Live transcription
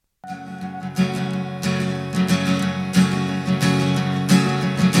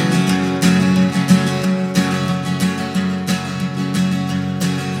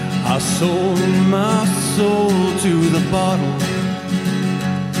sold my soul to the bottle.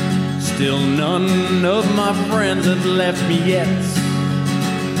 Still none of my friends have left me yet.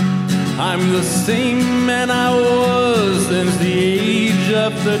 I'm the same man I was since the age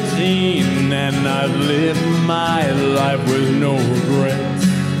of 13, and I've lived my life with no regrets.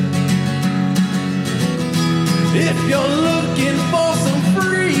 If you're looking for some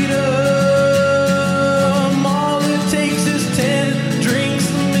freedom, all it takes is 10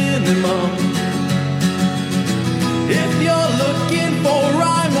 drinks minimum. If you're looking for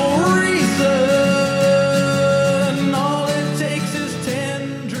rhyme or reason, all it takes is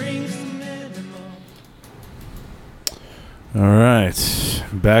 10 drinks minimum. All right.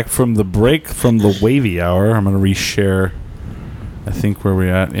 Back from the break from the wavy hour. I'm going to reshare, I think, where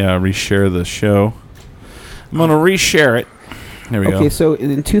we're at. Yeah, reshare the show. I'm going to reshare it. There we go. Okay, so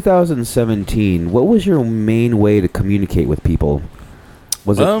in 2017, what was your main way to communicate with people?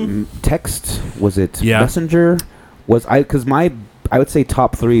 Was it text? Was it Messenger? Because I would say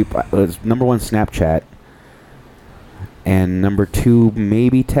top 3 was number 1 Snapchat, and number 2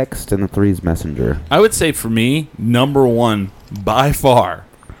 maybe text, and the 3 is Messenger. I would say for me, number 1 by far,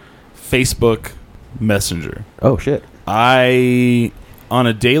 Facebook Messenger. Oh shit! On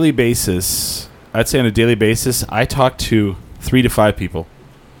a daily basis, I'd say on a daily basis, I talk to 3 to 5 people.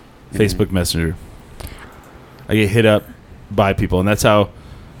 Facebook Messenger. I get hit up by people, and that's how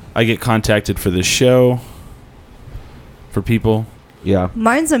I get contacted for this show. For people. Yeah.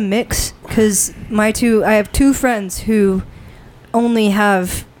 Mine's a mix because I have 2 friends who only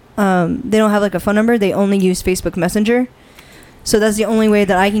have, they don't have like a phone number. They only use Facebook Messenger. So that's the only way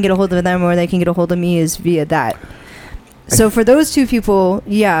that I can get a hold of them or they can get a hold of me is via that. So for those 2 people,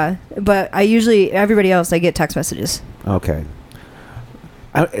 yeah. But everybody else, I get text messages. Okay.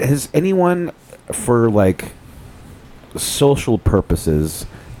 Has anyone, for like social purposes,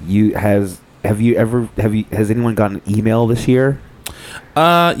 has anyone gotten an email this year?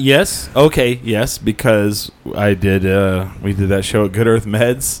 Yes. Okay. Yes, because we did that show at Good Earth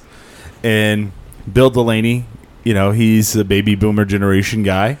Meds, and Bill Delaney, he's a baby boomer generation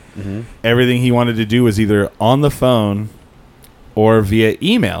guy. Mm-hmm. Everything he wanted to do was either on the phone or via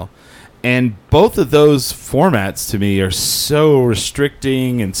email. And both of those formats to me are so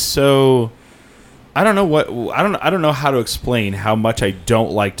restricting and so I don't know how to explain how much I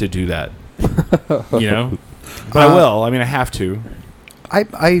don't like to do that. But I will. I mean, I have to. I'm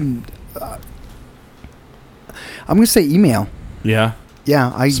going to say email. Yeah.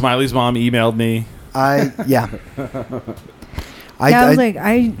 Yeah. Smiley's mom emailed me. I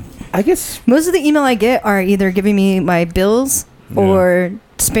guess most of the email I get are either giving me my bills or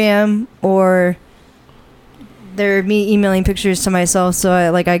spam, or they're me emailing pictures to myself, so I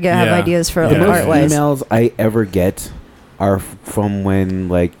have ideas for art-wise. The most emails I ever get are from when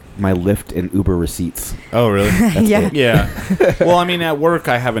my Lyft and Uber receipts. Oh, really? Yeah. Yeah. Well, I mean, at work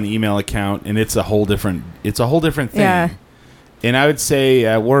I have an email account, and it's a whole different thing. Yeah. And I would say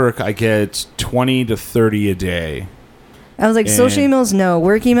at work I get 20 to 30 a day. I was like, social emails, no.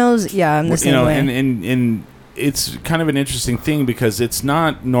 Work emails, yeah, I'm the same way. And it's kind of an interesting thing because it's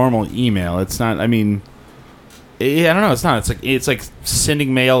not normal email. It's not. I mean, I don't know. It's not. It's like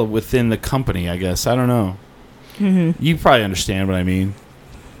sending mail within the company, I guess. I don't know. Mm-hmm. You probably understand what I mean.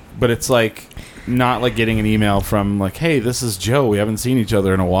 But it's like not like getting an email from like, hey, this is Joe. We haven't seen each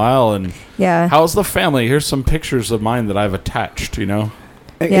other in a while, and how's the family? Here's some pictures of mine that I've attached. Yeah,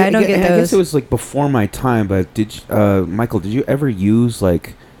 I don't get those. I guess it was before my time. But Michael, did you ever use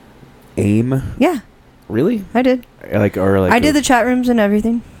AIM? Yeah. Really? I did. I did the chat rooms and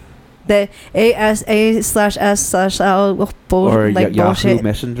everything. The ASA/S/L or bullshit. Yahoo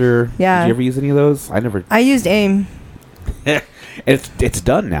Messenger. Yeah. Did you ever use any of those? I used AIM. It's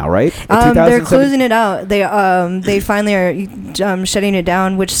done now, right? They're closing it out. They finally are shutting it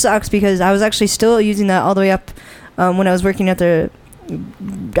down, which sucks because I was actually still using that all the way up when I was working at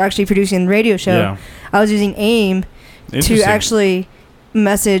actually producing the radio show. Yeah. I was using AIM to actually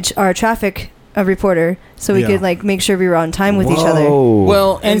message our traffic reporter so we could make sure we were on time with each other.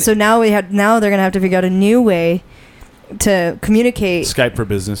 Well, and so now they're gonna have to figure out a new way to communicate. Skype for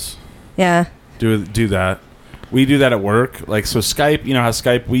Business. Yeah. Do that. We do that at work. So Skype, how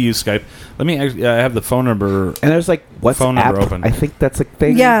Skype, we use Skype. Let me, I have the phone number. And there's WhatsApp. Phone number open. I think that's a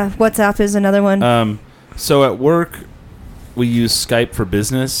thing. Yeah, WhatsApp is another one. So at work, we use Skype for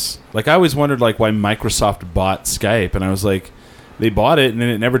Business. I always wondered why Microsoft bought Skype, and I was like, they bought it and then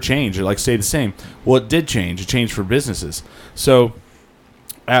it never changed. It stayed the same. Well, it did change. It changed for businesses. So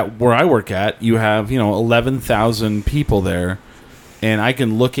at where I work at, you have 11,000 people there, and I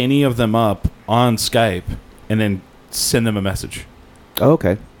can look any of them up on Skype and then send them a message. Oh,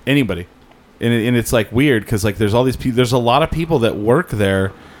 okay. anybody. And it's like weird because like there's all these people. There's a lot of people that work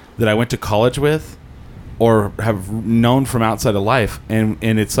there that I went to college with or have known from outside of life, and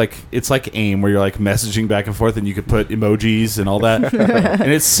it's like AIM where you're like messaging back and forth and you could put emojis and all that.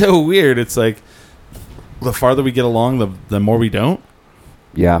 And it's so weird. It's like the farther we get along, the more we don't.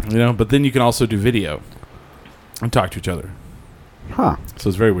 Yeah. You know, but then you can also do video and talk to each other. Huh. So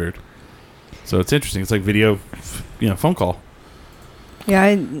it's very weird. So it's interesting. It's like video, phone call.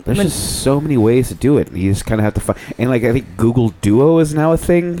 Yeah, there's just so many ways to do it. You just kind of have to find. And like I think Google Duo is now a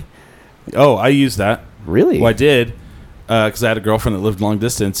thing. Oh, I use that. Really? Well, I did because I had a girlfriend that lived long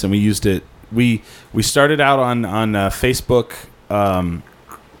distance, and we used it. We started out on Facebook.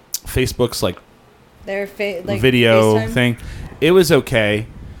 Facebook's like their video FaceTime thing. It was okay.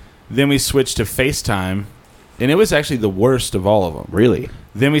 Then we switched to FaceTime, and it was actually the worst of all of them. Really?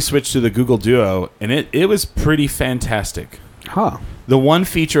 Then we switched to the Google Duo, and it was pretty fantastic. Huh. The one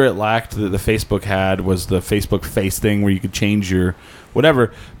feature it lacked that the Facebook had was the Facebook Face thing where you could change your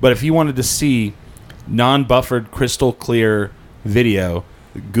whatever. But if you wanted to see non-buffered, crystal clear video,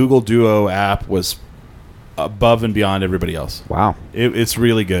 the Google Duo app was above and beyond everybody else. Wow. It's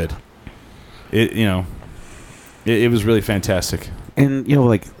really good. It was really fantastic. And,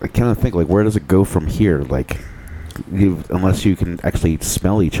 like, I kind of think, like, where does it go from here? Like, unless you can actually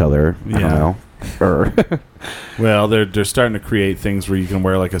smell each other. I don't know. Or well, they're starting to create things where you can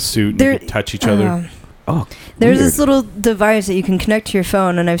wear like a suit and you can touch each other. There's this little device that you can connect to your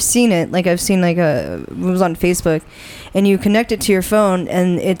phone, and I've seen it. Like it was on Facebook, and you connect it to your phone,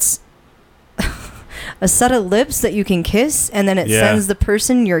 and it's a set of lips that you can kiss, and then it sends the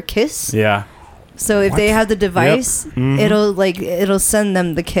person your kiss. Yeah. So if they have the device, it'll send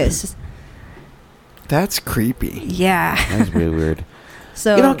them the kiss. That's creepy. Yeah. That's really weird.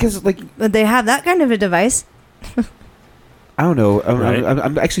 So because like they have that kind of a device. I don't know. Right.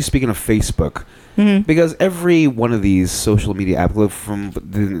 I'm actually speaking of Facebook Mm-hmm. because every one of these social media apps, from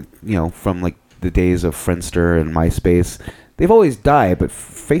like the days of Friendster and MySpace, they've always died. But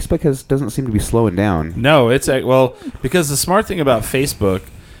Facebook doesn't seem to be slowing down. No, it's because the smart thing about Facebook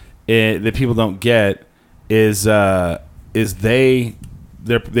that people don't get is they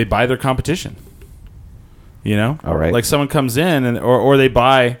buy their competition. All right. Like someone comes in or they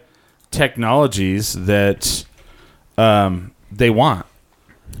buy technologies that they want.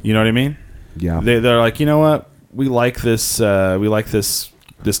 You know what I mean? Yeah. They're like, you know what? We like this. We like this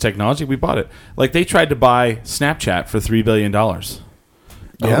technology. We bought it. Like they tried to buy Snapchat for $3 billion.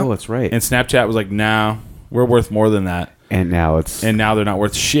 Yeah, that's right. And Snapchat was like, "Nah, we're worth more than that." And now they're not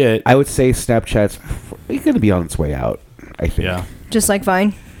worth shit. I would say Snapchat's going to be on its way out. I think. Yeah. Just like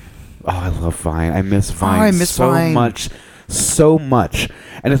Vine. Oh, I love Vine. I miss Vine I miss so Vine. much. So much.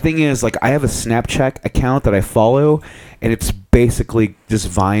 And the thing is, like, I have a Snapchat account that I follow, and it's basically just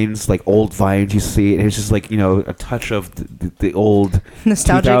Vines, like old Vines you see. And it's just like, a touch of the old...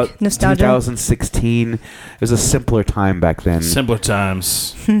 Nostalgia. 2016. It was a simpler time back then. Simpler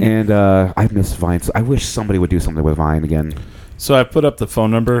times. And I miss Vine. So I wish somebody would do something with Vine again. So I put up the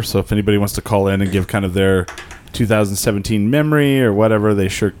phone number, so if anybody wants to call in and give kind of their 2017 memory or whatever, they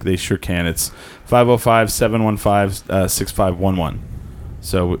sure can. It's 505-715-6511.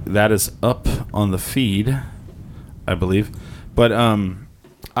 So that is up on the feed, I believe. But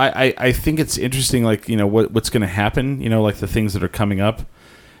I think it's interesting, like, what's going to happen, like the things that are coming up.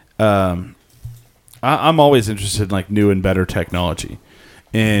 I'm always interested in like new and better technology.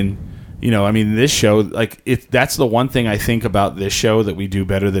 And this show, like that's the one thing I think about this show that we do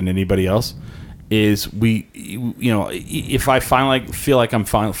better than anybody else is if I finally feel like I'm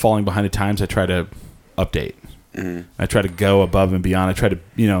falling behind the times, I try to update. Mm-hmm. I try to go above and beyond. I try to,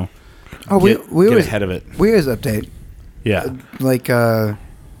 get ahead of it. We always update. Yeah. We're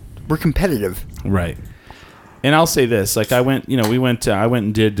competitive. Right. And I'll say this, like I went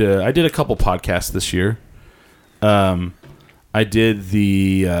and did I did a couple podcasts this year. I did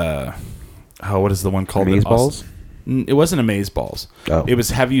the what is the one called? Amazeballs? It wasn't Amazeballs. Oh. It was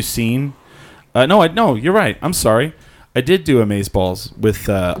Have You Seen? No, you're right. I'm sorry. I did do Amazeballs with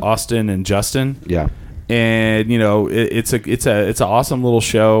Austin and Justin. Yeah. And it's an awesome little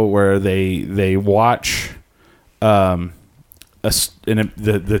show where they watch the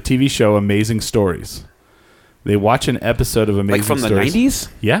TV show Amazing Stories. They watch an episode of Amazing Stories. Like from the 90s?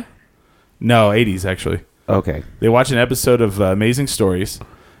 Yeah. No, 80s actually. Okay. They watch an episode of Amazing Stories,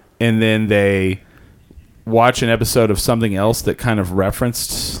 and then they watch an episode of something else that kind of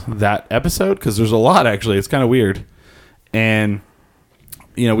referenced that episode, because there's a lot, actually. It's kind of weird. And,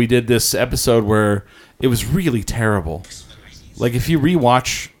 we did this episode where it was really terrible. Like, if you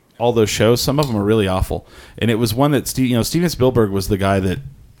rewatch all those shows, some of them are really awful. And it was one that, Steven Spielberg was the guy that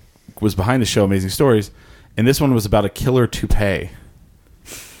was behind the show, Amazing Stories, and this one was about a killer toupee,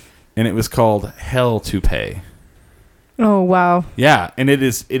 and it was called Hell Toupee. Oh wow! Yeah, and it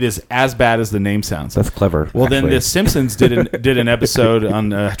is as bad as the name sounds. That's clever. Well, actually. then The Simpsons did an episode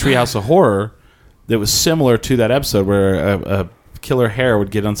on Treehouse of Horror that was similar to that episode, where a killer hair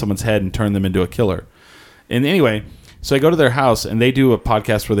would get on someone's head and turn them into a killer. And anyway, so I go to their house, and they do a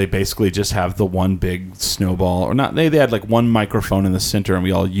podcast where they basically just have the one big snowball, or not. They had like one microphone in the center, and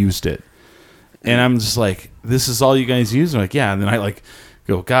we all used it. And I'm just like, "This is all you guys use?" And I'm like, "Yeah." And then I like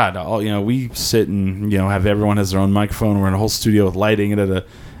go, "God, we sit and have everyone has their own microphone. We're in a whole studio with lighting and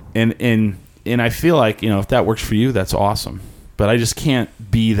I feel like if that works for you, that's awesome. But I just can't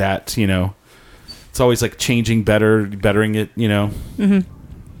be that. It's always like changing, bettering it. Mm-hmm.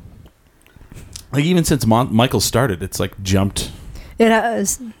 Like even since Michael started, it's like jumped. It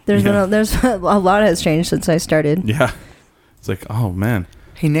has. There's a lot has changed since I started. Yeah, it's like, oh man.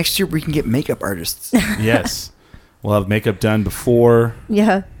 Hey, next year we can get makeup artists. Yes, we'll have makeup done before.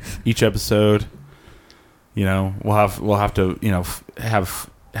 Yeah. Each episode, we'll have to have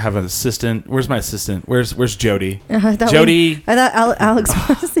an assistant. Where's my assistant? Where's Jody? Jody. I thought Alex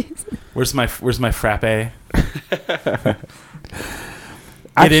was. Where's my frappe?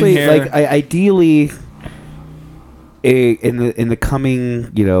 Actually, like ideally, in the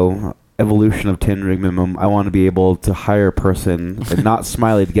coming evolution of 10 ring minimum, I want to be able to hire a person, and not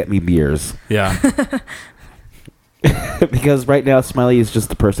Smiley, to get me beers. Yeah. Because right now Smiley is just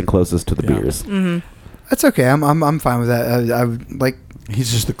the person closest to the beers. Mm-hmm. That's okay. I'm fine with that. I would like.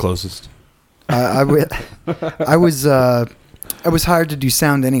 He's just the closest. I was hired to do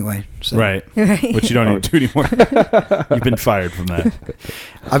sound anyway. So. Right. Which you don't need to do anymore. You've been fired from that.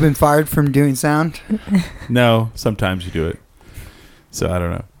 I've been fired from doing sound. No, sometimes you do it. So I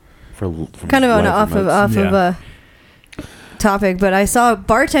don't know. From kind of on off of topic, but I saw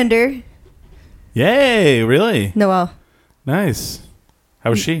Bartender. Yay! Really? Noelle. Nice. How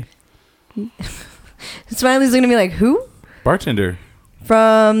was she? Smiley's looking at me like, who? Bartender.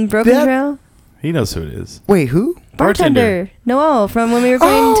 From Broken Trail. He knows who it is. Wait, who? Bartender. Noelle from when we were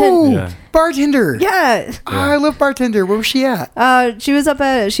playing. Oh, Bartender. Yeah. Oh, I love Bartender. Where was she at? She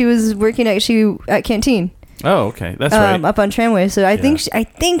was working at Canteen. Oh, okay. That's right. Up on Tramway. So I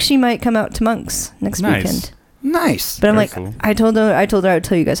think she might come out to Monks next weekend. Nice. But I'm Very like, cool. I told her I'd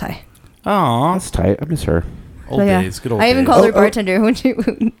tell you guys hi. Aw. That's tight. I miss her. Old days. Good old days. I even called her Bartender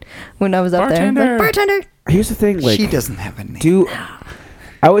when I was up there. Bartender. Like, Bartender. Here's the thing, like, she doesn't have a name.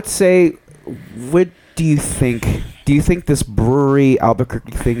 I would say, what do you think? Do you think this brewery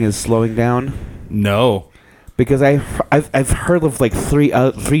Albuquerque thing is slowing down? No. Because I've heard of like three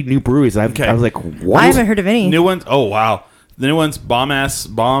new breweries. I was like, what? I haven't heard of any new ones. Oh wow, the new one's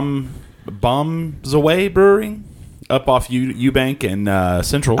Bombs Away Brewing up off Eubank and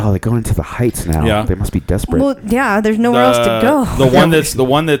Central. Oh, they're going to the Heights now. Yeah. They must be desperate. Well, yeah, there's nowhere else to go. The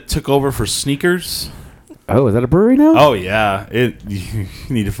one that took over for Sneakers. Oh, is that a brewery now? Oh yeah, you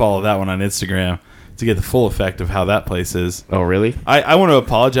need to follow that one on Instagram to get the full effect of how that place is. Oh really? I want to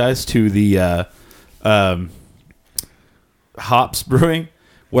apologize to the Hops Brewing.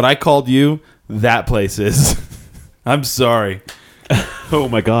 What I called you, that place is. I'm sorry. Oh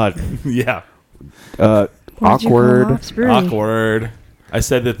my god. Yeah. Awkward. I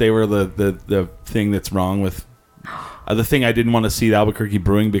said that they were the thing that's wrong with the thing I didn't want to see the Albuquerque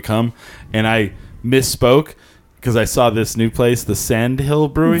Brewing become, and I misspoke because I saw this new place, the Sandhill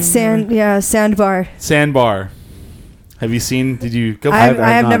Brewing. Sandbar. Sandbar. Have you seen? Did you go? I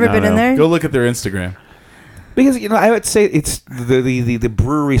have never been in there. Go look at their Instagram. Because I would say it's the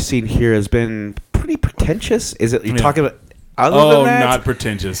brewery scene here has been pretty pretentious. Is it? You're talking about? Other than that, not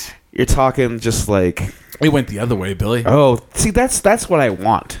pretentious. You're talking just like it went the other way, Billy. Oh, see, that's what I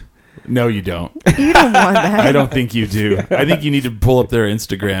want. No, you don't. You don't want that. I don't think you do. I think you need to pull up their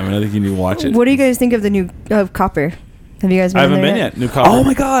Instagram, and I think you need to watch it. What do you guys think of the new Copper? Have you guys been I haven't there been yet? New Copper. Oh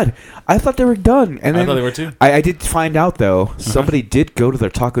my god! I thought they were done, and I thought they were too. I did find out though. Somebody did go to their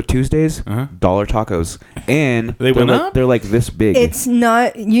Taco Tuesdays, dollar tacos, and they went up. They're like this big. It's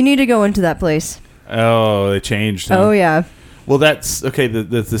not. You need to go into that place. Oh, they changed. Huh? Oh yeah. Well, that's okay.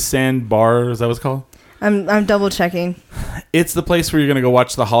 The Sandbar, is that what it's called? I'm double checking. It's the place where you're gonna go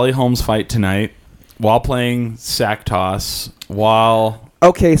watch the Holly Holmes fight tonight, while playing sack toss, while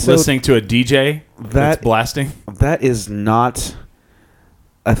listening to a DJ that's blasting. That is not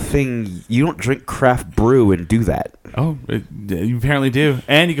a thing. You don't drink craft brew and do that. Oh, you apparently do.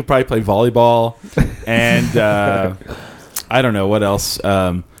 And you could probably play volleyball and I don't know what else.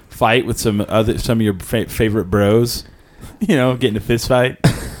 Fight with some of your favorite bros. Get in a fist fight.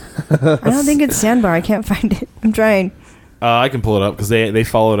 I don't think it's Sandbar. I can't find it. I'm trying. I can pull it up because they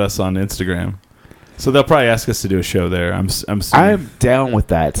followed us on Instagram, so they'll probably ask us to do a show there. I'm down with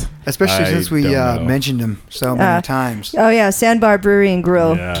that, especially since we mentioned them so many times. Oh yeah, Sandbar Brewery and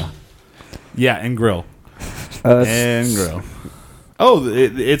Grill. Yeah, and grill, and grill. Oh,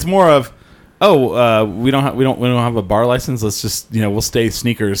 it's more of. We don't have a bar license. Let's just we'll stay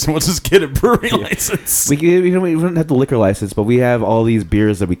sneakers and we'll just get a brewery license. We don't have the liquor license, but we have all these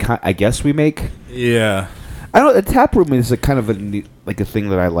beers that I guess we make. Yeah, I don't. The tap room is a kind of a thing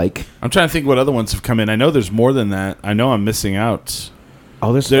that I like. I'm trying to think what other ones have come in. I know there's more than that. I know I'm missing out.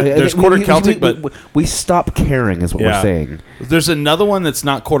 Oh, there's Quarter Celtic, but we stop caring is what we're saying. There's another one that's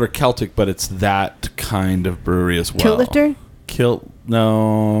not Quarter Celtic, but it's that kind of brewery as well. Kilt Lifter?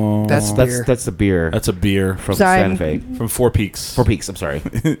 No, that's the beer. That's a beer from Santa Fe, from Four Peaks. Four Peaks. I'm sorry.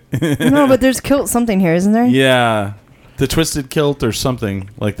 No, but there's Kilt something here, isn't there? Yeah, the Twisted Kilt or something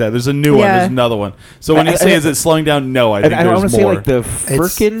like that. There's a new one. There's another one. So when you say is it slowing down? No, I think there's more. I want to say like the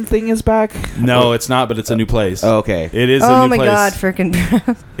Firkin thing is back. No, it's not. But it's a new place. Oh, okay, it is. Oh a new my place. God, Firkin.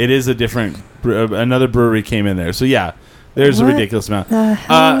 It is a different. Another brewery came in there. So yeah. There's a ridiculous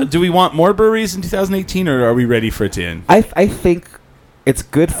amount. Do we want more breweries in 2018, or are we ready for it to end? I think it's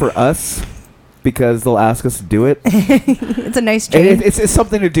good for us because they'll ask us to do it. It's a nice change. It's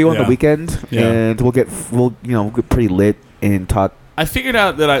something to do on the weekend, and we'll get pretty lit and talk. I figured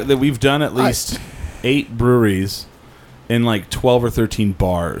out that we've done at least 8 breweries in like 12 or 13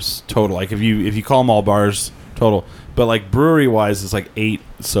 bars total. Like if you call them all bars total, but like brewery wise, it's like 8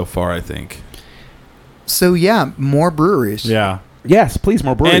 so far. I think. So yeah, more breweries. Yeah. Yes, please,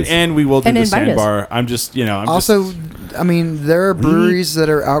 more breweries. And we will do the Sandbar. I'm just, I mean, there are breweries that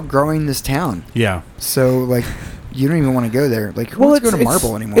are outgrowing this town. Yeah. So like, you don't even want to go there. Like, who wants to go to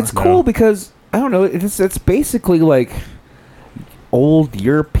Marble anymore? It's cool because I don't know. It's basically like old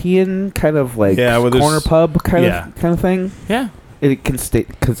European kind of like corner pub kind of thing. Yeah. It can stay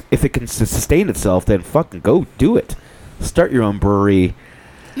because if it can sustain itself, then fucking go do it. Start your own brewery.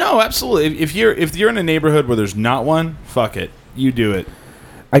 No, absolutely. If you're in a neighborhood where there's not one, fuck it. You do it.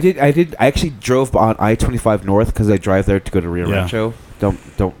 I actually drove on I-25 North because I drive there to go to Rio Rancho.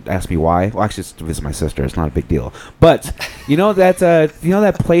 Don't ask me why. Well, actually, it's to visit my sister. It's not a big deal. But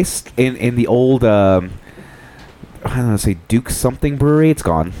that place in the old I don't know, say Duke something brewery. It's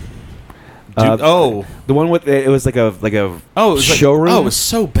gone. The one with it was like a showroom. It was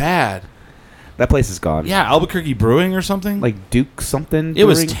so bad. That place is gone. Yeah, Albuquerque Brewing or something? Like Duke something? It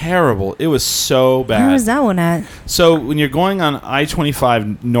was terrible. It was so bad. Where was that one at? So when you're going on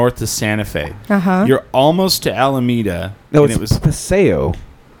I-25 north to Santa Fe, you're almost to Alameda. No, it was Paseo.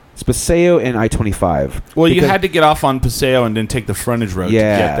 It's Paseo and I-25. Well, you had to get off on Paseo and then take the frontage road to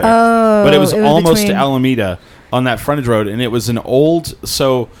get there. Oh, but it was almost to Alameda on that frontage road, and it was an old...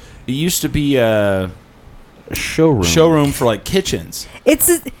 So it used to be a showroom for like kitchens.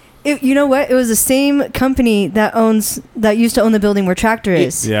 You know what? It was the same company that used to own the building where Tractor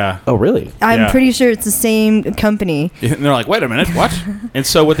is. Yeah. Oh, really? I'm pretty sure it's the same company. And they're like, wait a minute, what? And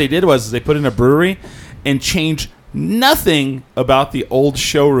so what they did was they put in a brewery and changed nothing about the old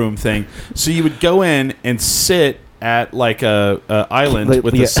showroom thing. So you would go in and sit at like a island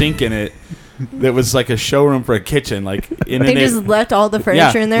with a sink in it. That was like a showroom for a kitchen, like they just left all the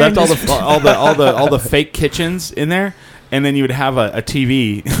furniture in there. Left all the fake kitchens in there. And then you would have a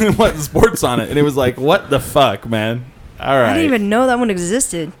TV with sports on it, and it was like, what the fuck, man? All right. I didn't even know that one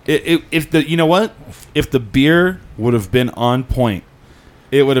existed. If the beer would have been on point,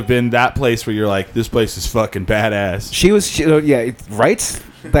 it would have been that place where you're like, this place is fucking badass. Right?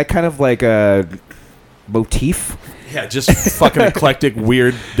 That kind of like a motif. Yeah, just fucking eclectic,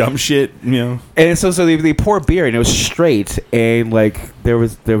 weird, dumb shit, And so they pour beer, and it was straight, and like there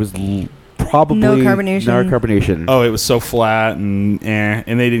was. Probably no carbonation. Oh, it was so flat and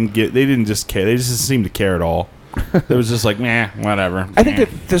they didn't just care. They just seemed to care at all. It was just like, whatever. I think that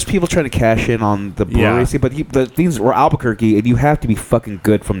there's people trying to cash in on the brewery scene, but the things were Albuquerque, and you have to be fucking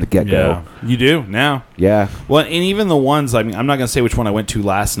good from the get-go. Yeah, you do now. Yeah. Well, and even the ones, I mean, I'm not going to say which one I went to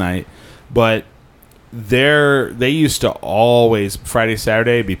last night, but they used to always, Friday,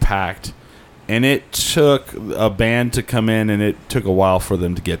 Saturday, be packed. And it took a band to come in, and it took a while for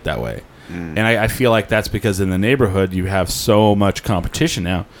them to get that way. And I feel like that's because in the neighborhood you have so much competition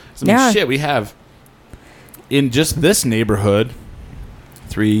now. Shit, we have in just this neighborhood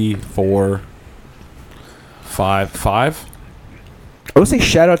 3, 4, 5. I would say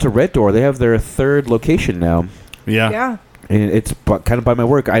shout out to Red Door. They have their 3rd location now. Yeah. And it's kind of by my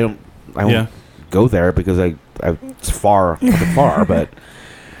work. I don't go there because it's far, but.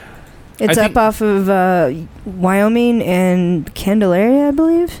 It's up off of Wyoming and Candelaria, I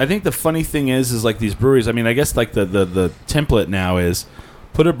believe. I think the funny thing is like these breweries. I mean, I guess like the template now is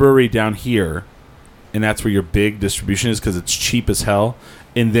put a brewery down here, and that's where your big distribution is because it's cheap as hell.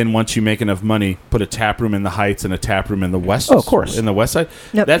 And then once you make enough money, put a tap room in the Heights and a tap room in the West. Oh, of course, in the West Side.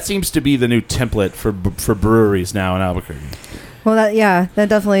 Yep. That seems to be the new template for breweries now in Albuquerque. Well, that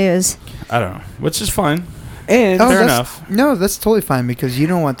definitely is. I don't know, which is fine. And fair enough. No, that's totally fine because you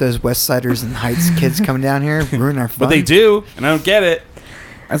don't want those West Siders and Heights kids coming down here ruin our fun. But they do, and I don't get it.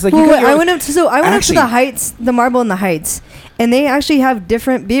 I was like, I went up to the Heights, the Marble in the Heights, and they actually have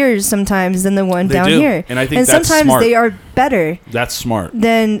different beers sometimes than the one down here. And I think that's sometimes smart. they are better. That's smart.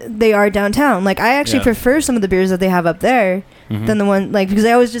 Than they are downtown. Like I actually prefer some of the beers that they have up there than the one because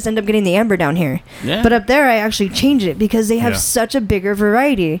I always just end up getting the amber down here. Yeah. But up there I actually change it because they have such a bigger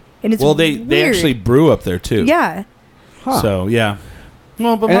variety, and it's they actually brew up there too. Yeah. Huh. So yeah.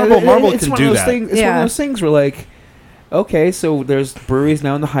 Well, but And Marble it's can one do of those that. things, it's one of those things where like, okay, so there's breweries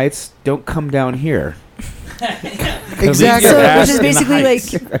now in the Heights. Don't come down here. Exactly. So, which is basically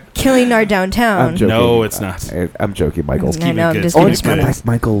like killing our downtown. I'm joking. No, it's not. I'm joking, Michael. I know. I'm just Oh, being it's my funny. wife,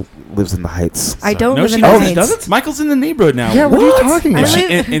 Michael lives in the Heights. I don't No, live she in the doesn't. Heights. doesn't? Michael's in the neighborhood now. Yeah, what are you talking I about?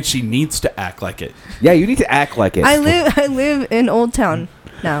 live- And she needs to act like it. Yeah, you need to act like it. I live in Old Town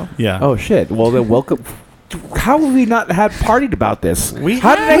now. Yeah. Oh shit! Well then, welcome. How have we not had partied about this? We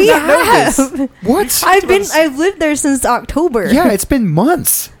How did I We not know this? have. What? I've lived there since October. Yeah, it's been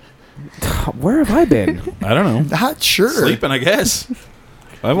months. Where have I been? I don't know. Not sure. Sleeping, I guess.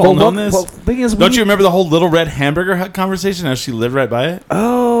 I've all known this. Well, thing is, Don't you remember the whole Little Red Hamburger Hut conversation? How she lived right by it?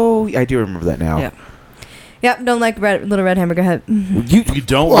 Oh, I do remember that now. Yeah. Yep. Don't like Little Red Hamburger Hut. You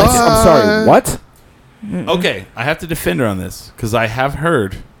don't What? like I'm sorry. What? it? Okay, I have to defend her on this because I have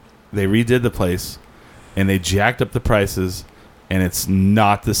heard they redid the place and they jacked up the prices and it's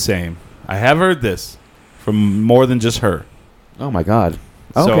not the same. I have heard this from more than just her. Oh my god.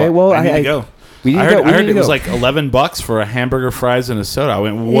 So Okay. Well, I need to go. We need I to heard, go. I heard it was like $11 for a hamburger, fries, and a soda. I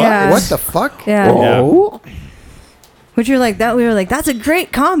went, what? Yeah. What the fuck? Yeah. Oh. Which you're like that. We were like, that's a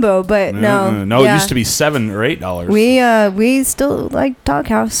great combo, but no. No, Yeah. it used to be $7 or $8. We still like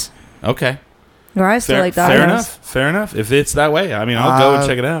Doghouse. Okay. Or I still like Doghouse. Fair enough. Fair enough. If it's that way, I mean, I'll go and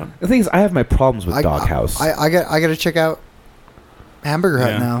check it out. The thing is, I have my problems with Doghouse. I got to check out Hamburger Hut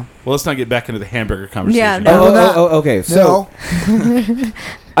Yeah. now. Well, let's not get back into the hamburger conversation. Yeah, no. Okay. So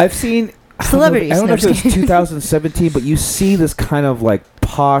I've seen Celebrities. I don't know if No, it I'm was 2017, but you see this kind of like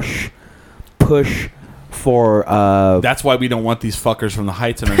posh push for. That's why we don't want these fuckers from the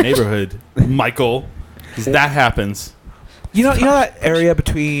Heights in our neighborhood, Michael. Because that happens. You know that area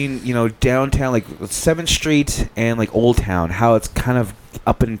between downtown, like 7th Street and like Old Town, how it's kind of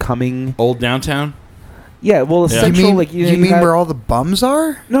up and coming. Old downtown. Yeah, well, the Yeah. central, You mean, like you mean where all the bums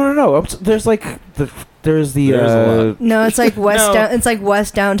are? No. There's like there's the. There's a lot. No, it's like West. No. It's like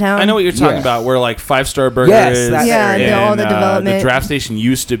West downtown. I know what you're talking Yeah. about. Where like 5-Star Burger Yes, is. that Yeah, area. all the development. The draft station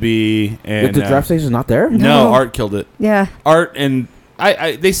used to be. And the draft station's not there. No, No. Art killed it. Yeah. Art and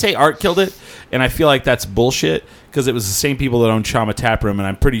they say Art killed it, and I feel like that's bullshit because it was the same people that own Chama Tap Room, and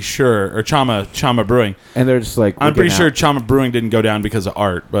I'm pretty sure, or Chama Brewing. And they're just like. I'm we're pretty getting sure out. Chama Brewing didn't go down because of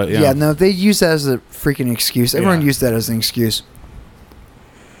Art, but yeah. Yeah, no, they use that as a freaking excuse. Everyone Yeah. used that as an excuse.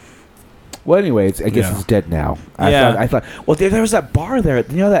 Well, anyways, I guess Yeah. it's dead now. Yeah. I thought. Well, there was that bar there.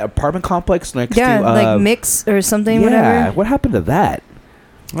 You know that apartment complex next Yeah, to. like Mix or something. Yeah. Whatever. What happened to that?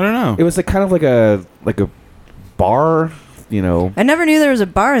 I don't know. It was like kind of like a bar. I never knew there was a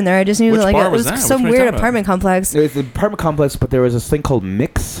bar in there. I just knew Which that, like bar it was was that? some Which one are you weird talking about? apartment complex. It was an apartment complex, but there was this thing called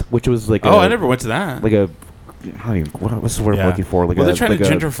Mix, which was like. I never went to that. Like a. I don't even, what's the word I'm looking for? Like well, a, they're trying like to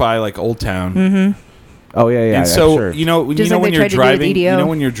a- gentrify like Old Town. Mm-hmm. Oh yeah, And so sure. you know Just like when they you're tried to do with driving, EDO.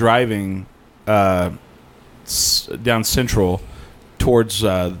 when you're driving down Central towards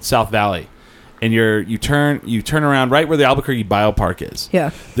South Valley, and you turn around right where the Albuquerque Biopark is.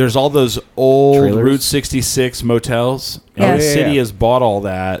 Yeah. There's all those old Trailers? Route 66 motels. Yeah. And the Yeah, city yeah. has bought all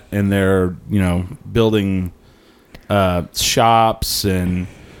that, and they're building shops and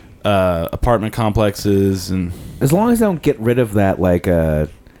apartment complexes and. As long as they don't get rid of that like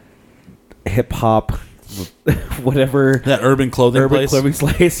hip hop, whatever That urban clothing urban place. clothing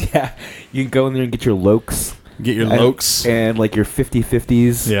place, yeah, you can go in there and get your lokes Get your and- Lokes. and like your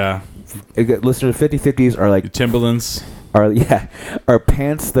 50/50s. Yeah. Listeners, 50/50s are Your like Timberlands. are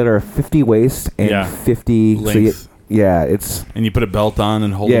pants that are 50 waist and Yeah. 50 so Length. yeah, it's And you put a belt on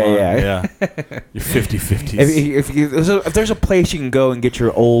and hold Yeah, on. yeah. Your 50/50s. if there's a place you can go and get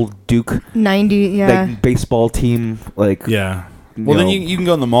your old Duke 90. Yeah. like baseball team like Yeah. Well, then you can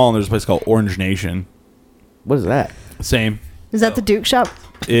go in the mall and there's a place called Orange Nation. what is that? Same. Is that the Duke shop?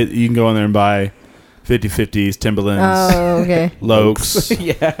 You can go in there and buy 50/50s, Timberlands, Oh, okay. Lokes.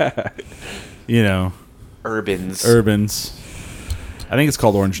 Yeah. You know, Urbans. I think it's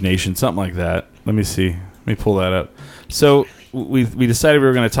called Orange Nation, something like that. Let me see. Let me pull that up. So we decided we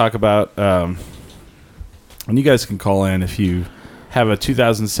were going to talk about, and you guys can call in if you have a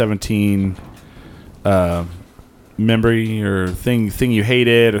 2017 memory or thing you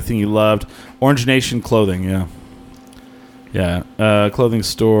hated or thing you loved. Orange Nation clothing, yeah, clothing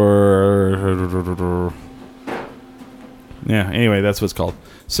store. Yeah. Anyway, that's what it's called.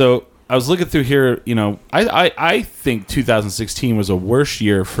 So I was looking through here. You know, I think 2016 was a worse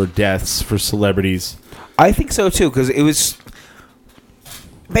year for deaths for celebrities. I think so too, because it was.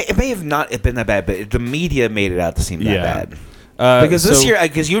 It may have not been that bad, but the media made it out to seem that bad. Because this year,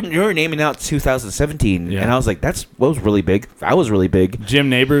 because you were naming out 2017, and I was like, that was really big. That was really big. Jim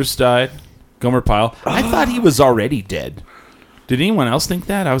Nabors died. Gomer Pyle. I thought he was already dead. Did anyone else think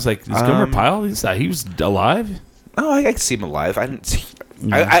that? I was like, is Gomer Pyle? He was alive? Oh, I could see him alive. I didn't.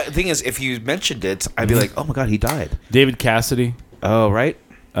 The thing is, if you mentioned it, I'd be like, oh my god, he died. David Cassidy. Oh, right.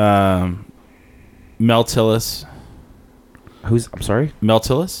 Mel Tillis. I'm sorry? Mel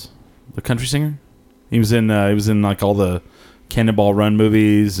Tillis, the country singer. He was in like all the Cannonball Run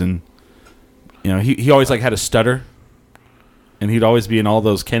movies, and you know he always like had a stutter, and he'd always be in all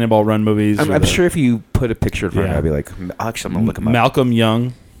those Cannonball Run movies. I'm sure if you put a picture in front of me, I'd be like, actually, I'm gonna look him up. Malcolm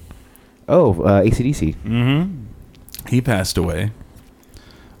Young. Oh, AC/DC. Mm-hmm. He passed away.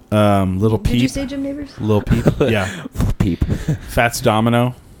 Little Peep. Did you say Jim Nabors? Little Peep. Yeah. Peep. Fats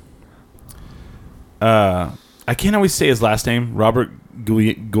Domino. I can't always say his last name. Robert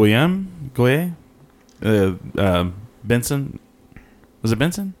Goyer? Benson? Was it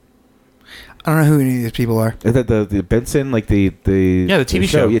Benson? I don't know who any of these people are. Is that the Benson, like the the TV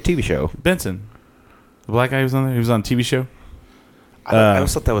show? Yeah, TV show. Benson. The black guy who was on there? He was on a TV show? I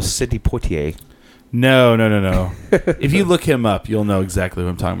always thought that was Sidney Poitier. No. If you look him up, you'll know exactly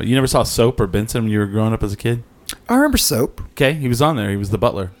what I'm talking about. You never saw Soap or Benson when you were growing up as a kid? I remember Soap. Okay, he was on there. He was the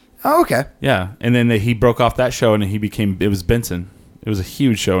butler. Oh, okay. Yeah, and then he broke off that show, and it was Benson. It was a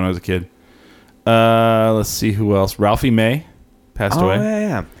huge show when I was a kid. Let's see who else. Ralphie May passed away. Oh,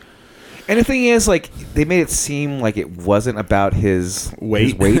 yeah. And the thing is, like, they made it seem like it wasn't about his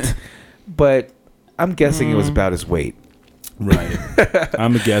weight, but I'm guessing it was about his weight. Right.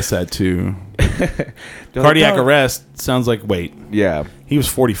 I'm going to guess that, too. Cardiac arrest sounds like weight. Yeah. He was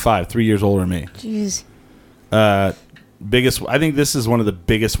 45, 3 years older than me. Jeez. I think this is one of the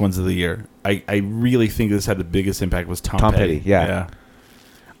biggest ones of the year. I really think this had the biggest impact was Tom Petty. Yeah.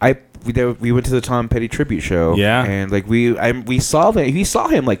 We went to the Tom Petty tribute show. Yeah. And like we saw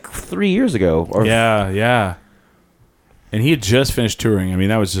him like 3 years ago. Yeah. And he had just finished touring. I mean,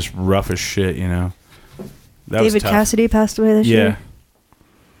 that was just rough as shit, you know. David Cassidy passed away this year.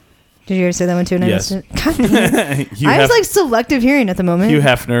 Did you ever say that one too? And yes. I was like selective hearing at the moment. Hugh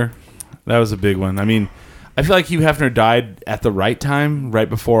Hefner. That was a big one. I mean, I feel like Hugh Hefner died at the right time, right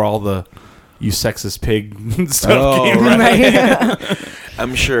before all the "you sexist pig" stuff came. Right.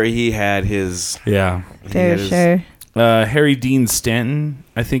 I'm sure he had his. Yeah. Fair share. Harry Dean Stanton.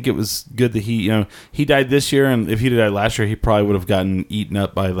 I think it was good that he died this year, and if he died last year, he probably would have gotten eaten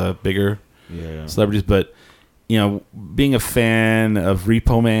up by the bigger celebrities. But being a fan of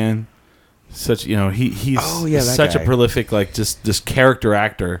Repo Man, he's such a prolific just character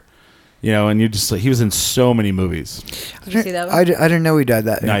actor. And you're just like, he was in so many movies. Did you see that one? I didn't know he died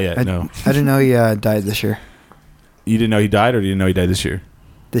that year. Not yet, no. I didn't know he died this year. You didn't know he died, or did you know he died this year?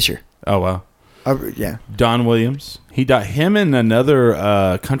 This year. Oh, wow. Yeah. Don Williams. He died. Him and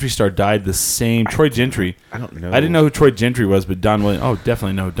another country star died the same. Troy Gentry. I don't know. I didn't know who Troy Gentry was, but Don Williams. Oh,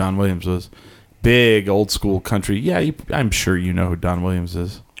 definitely know who Don Williams was. Big, old school country. Yeah, I'm sure you know who Don Williams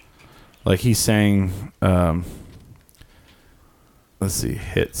is. Like, he sang, let's see,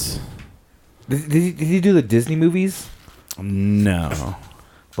 hits. Did he do the Disney movies? No.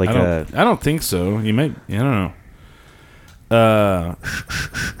 Like I don't think so. You might. I don't know.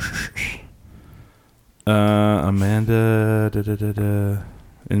 Amanda.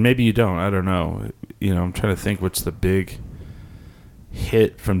 And maybe you don't. I don't know. I'm trying to think what's the big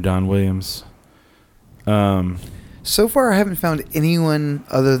hit from Don Williams. So far, I haven't found anyone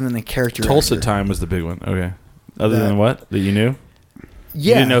other than a character. Tulsa actor. Time was the big one. Okay. Other than what? That you knew? Yeah.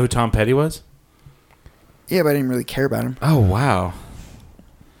 You didn't know who Tom Petty was? Yeah, but I didn't really care about him. Oh, wow.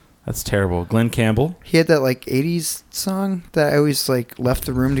 That's terrible. Glenn Campbell. He had that 80s song that I always left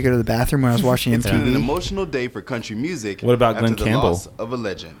the room to go to the bathroom when I was watching It's been MTV. an emotional day for country music. What about after Glenn the Campbell? loss of a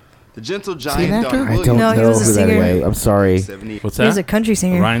legend. The gentle an giant actor? Don I Williams. don't No, he know was a who that singer. way. I'm sorry. What's He that? was a country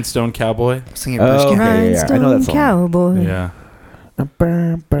singer. Rhinestone Cowboy. Singing Bruce Oh, Campbell. okay. I know that Rhinestone song. Cowboy. Yeah.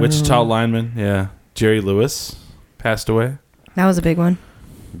 Wichita lineman, yeah. Jerry Lewis passed away. That was a big one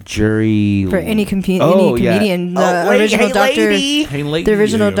Jerry for any comedian. yeah. The original Doctor, Hey, lady. the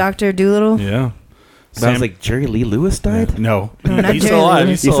original Yeah. Doctor Doolittle. Yeah. I was like, Jerry Lee Lewis died? No. No, not He's Jerry still alive.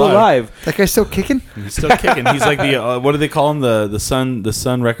 Lewis. He's still alive. That guy's still kicking? He's still kicking. He's like the what do they call him? The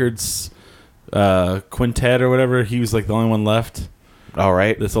Sun Records quintet or whatever. He was like the only one left All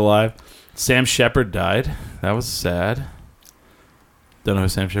right. that's alive. Sam Shepard died. That was sad. Don't know who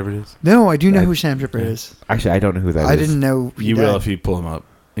Sam Shepard is. No, I do know who Sam Shepard is. Actually, I don't know who that is. I didn't know. You will if you pull him up.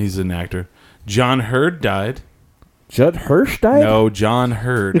 He's an actor. John Hurd died. Judd Hirsch died? No, John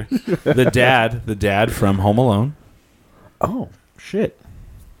Hurd, the dad from Home Alone. Oh, shit.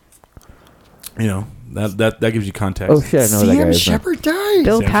 You know that gives you context. Oh, shit. I know who that guy Sam is. Shepard died.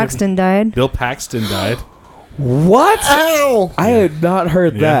 Bill Sam Paxton died. Bill Paxton died. What? Ow! I had not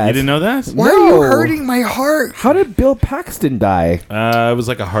heard Yeah, that. you didn't know that? Why are you hurting my heart? How did Bill Paxton die? It was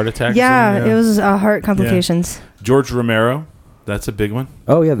like a heart attack. or Yeah, something, it was heart complications. George Romero. That's a big one.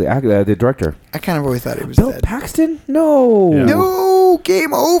 Oh, yeah, the director. I kind of always thought he was Bill dead. Paxton? No. Yeah. No,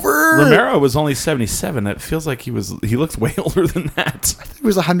 game over. Romero was only 77. That feels like he looked way older than that. He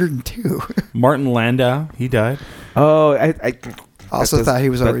was 102. Martin Landau, he died. Oh, I Also thought he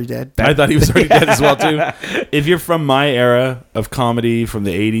was already dead. I thought he was already dead as well too. If you're from my era of comedy from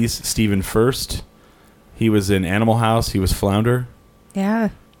the 80s, Stephen Furst, he was in Animal House. He was Flounder. Yeah.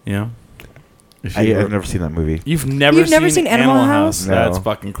 You know, I've never seen that movie. You've never seen Animal House? No. That's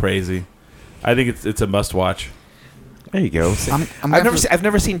fucking crazy. I think it's a must watch. There you go. I've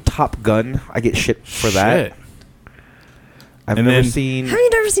never seen Top Gun. I get shit for that. Shit. I've And never then- seen. How have you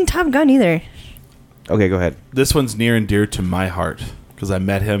never seen Top Gun either? Okay, go ahead. This one's near and dear to my heart because I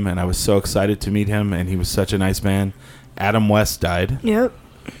met him and I was so excited to meet him and he was such a nice man. Adam West died. Yep.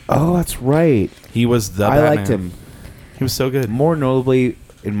 Oh, that's right. He was the I Batman. liked him. He was so good. More notably,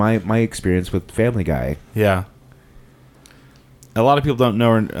 in my experience with Family Guy. Yeah. A lot of people don't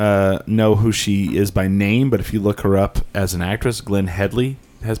know who she is by name, but if you look her up as an actress, Glenn Headley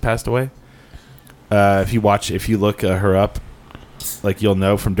has passed away. If you look her up, like you'll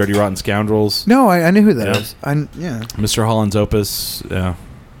know from Dirty Rotten Scoundrels. No, I knew who that Yeah. is. Yeah. Mr. Holland's Opus. Yeah.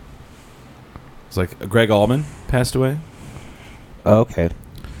 It's like Greg Allman passed away. Oh, okay.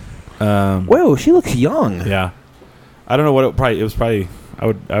 Whoa, Whoa, she looks young. Yeah. I don't know what it was probably I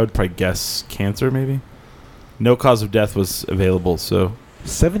would probably guess cancer maybe. No cause of death was available, so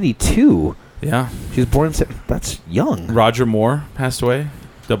 72. yeah. She's born. That's young. Roger Moore passed away.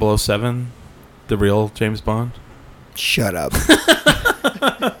 007, the real James Bond. Shut up.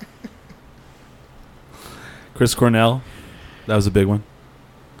 Chris Cornell, that was a big one.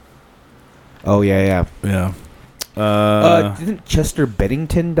 Oh yeah. Yeah. Didn't Chester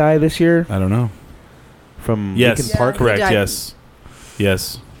Bennington die this year I don't know. from Yes, Linkin Park? he correct. died.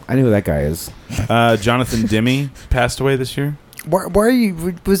 Yes. I know who that guy is. Jonathan Demme passed away this year. Why are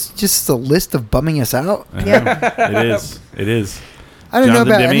you? Was just a list of bumming us out? I know. Yeah. It is. I didn't know Jonathan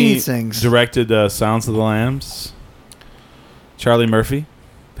about Demme any of these things. directed Silence of the Lambs. Charlie Murphy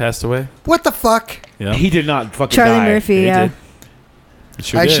passed away. What the fuck? Yeah. He did not fucking Charlie die. Murphy, He yeah. did. He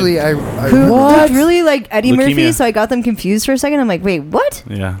sure Actually, did. Who What? looked really like Eddie Murphy, Leukemia. so I got them confused for a second. I'm like, wait, what?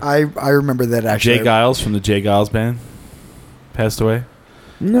 Yeah. I remember that actually. Jay Giles from the Jay Giles Band passed away.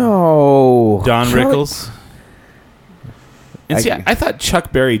 No. Don Charlie- Rickles. And see, I thought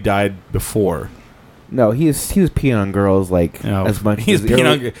Chuck Berry died before. No, he was peeing on girls like You know, as much. he's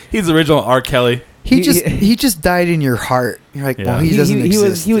as he's the original R. Kelly. He just died in your heart. You're like, Yeah. well, he doesn't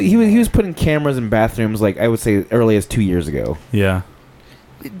exist. he was putting cameras in bathrooms like I would say early as 2 years ago. Yeah.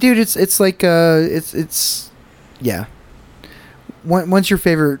 Dude, it's like it's yeah. Once your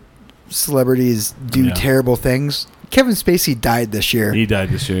favorite celebrities do Yeah. terrible things, Kevin Spacey died this year. He died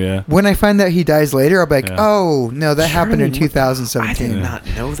this year, yeah. When I find out he dies later, I'll be like, Yeah. oh no, that happened in Charlie, I 2017. did Yeah. not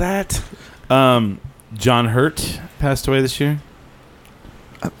know that. John Hurt passed away this year.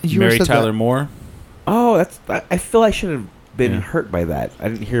 You Mary said Tyler that. Moore. Oh, I feel I should have been Yeah. hurt by that. I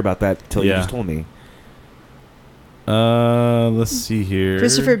didn't hear about that till you Yeah. just told me. Let's see here.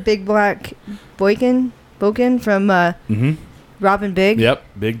 Christopher Big Black Boykin from Mm-hmm. Robin Big. Yep.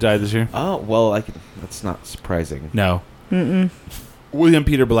 Big died this year. Oh well, that's not surprising. No. Mm-mm. William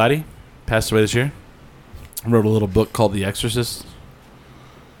Peter Blatty passed away this year. Wrote a little book called The Exorcist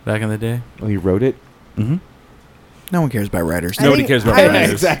back in the day. Oh, he wrote it. Mm-hmm. No one cares about writers. I Nobody think cares about I-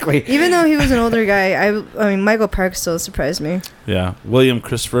 writers. Exactly. Even though he was an older guy, I mean, Michael Parks still surprised me. Yeah. William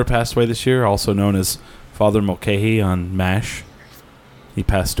Christopher passed away this year, also known as Father Mulcahy on MASH. He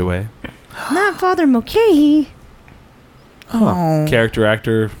passed away. Not Father Mulcahy. Oh, Character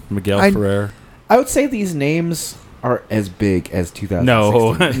actor Miguel I- Ferrer. I would say these names are as big as 2016.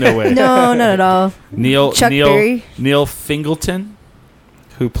 No, no way. No, not at all. Neil Berry. Neil Fingleton,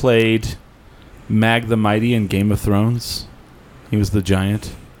 who played Mag the Mighty in Game of Thrones. He was the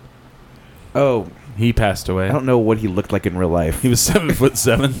giant. Oh, he passed away. I don't know what he looked like in real life. He was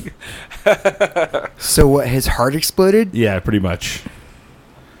 7'7". So what? His heart exploded? Yeah, pretty much.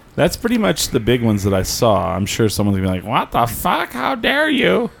 That's pretty much the big ones that I saw. I'm sure someone's gonna be like, "What the fuck? How dare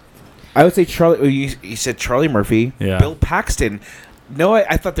you?" I would say Charlie. You said Charlie Murphy. Yeah. Bill Paxton. No,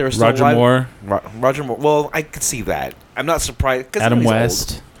 I thought there was still Roger Moore. Roger Moore. Well, I could see that. I'm not surprised. Adam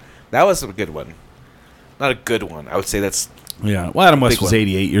West. Old. That was a good one. Not a good one. I would say that's. Yeah. Well, Adam West was one.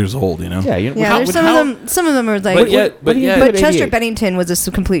 88 years old. You know. Yeah. Yeah. There's some of them. Some of them are like. But Chester Bennington was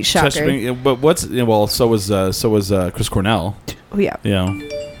a complete shocker. So was Chris Cornell. Oh, yeah. Yeah.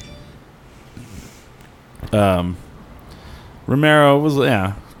 Romero was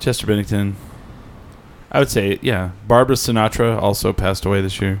Chester Bennington. I would say Barbara Sinatra also passed away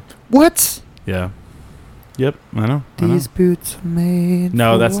this year. What? Yeah. Yep. I know. These boots are made.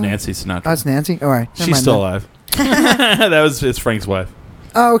 No, for that's what? Nancy Sinatra. Oh, that's Nancy. All right. Never She's mind still then. alive. It's Frank's wife.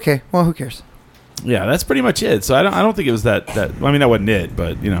 Oh, okay. Well, who cares? Yeah, that's pretty much it. So I don't think it was that. I mean, that wasn't it,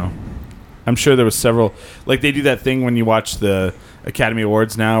 but I'm sure there was several. Like they do that thing when you watch the Academy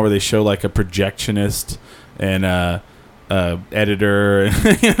Awards now, where they show like a projectionist and editor,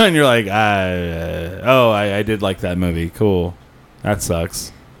 and you're like, I did like that movie. Cool. That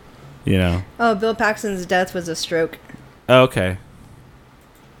sucks. Oh, Bill Paxton's death was a stroke. Okay.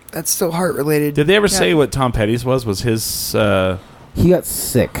 That's still heart related. Did they ever say what Tom Petty's was? Was his? He got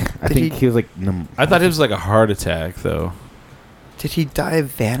sick. I think he was like. I thought it was like a heart attack, though. Did he die of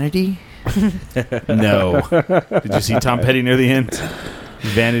vanity? No. Did you see Tom Petty near the end?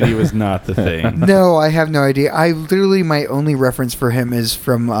 Vanity was not the thing. No, I have no idea. My only reference for him is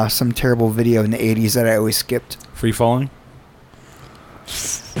from some terrible video in the 80s that I always skipped. Free Falling?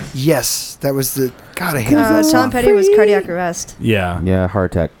 Yes, that was the... God, I hate that Tom song. Petty was cardiac arrest. Yeah. Yeah,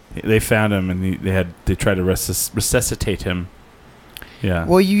 heart attack. They found him and they tried to resuscitate him. Yeah.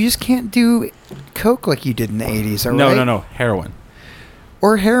 Well, you just can't do coke like you did in the 80s, all right? No. Heroin.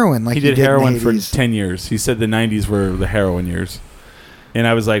 Or heroin like he you did did heroin in the for 80s. 10 years. He said the 90s were the heroin years. And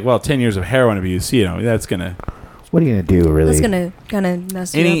I was like, well, 10 years of heroin abuse, that's going to... What are you going to do, really? That's going to kind of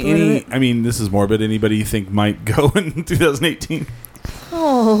mess you up a little bit. I mean, this is morbid. Anybody you think might go in 2018?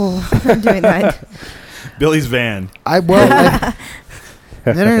 Oh, I'm doing that. Billy's van. No.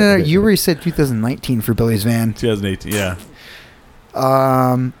 You already said 2019 for Billy's van. 2018, yeah.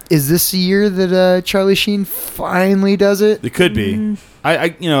 Is this the year that Charlie Sheen finally does it? It could be.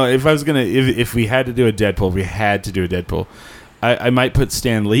 If I was gonna, if we had to do a Deadpool, I might put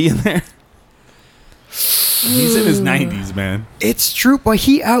Stan Lee in there. He's in his 90s, man. It's true, but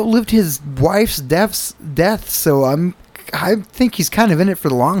he outlived his wife's death, so I think he's kind of in it for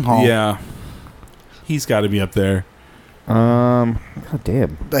the long haul. Yeah, he's got to be up there. Oh,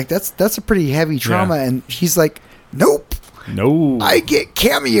 damn. Like that's a pretty heavy trauma, and he's like, nope. No, I get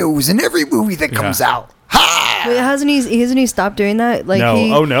cameos in every movie that comes out. Ha! Wait, hasn't he stopped doing that? Like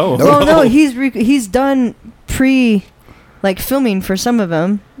no. No. No, he's done filming for some of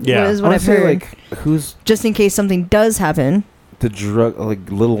them. Yeah, is what I've heard. Who's just in case something does happen. The drug,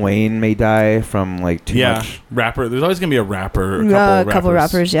 Lil Wayne may die from too much. Rapper. There's always gonna be a rapper. A couple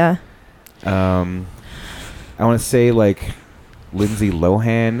rappers. Yeah. I want to say Lindsay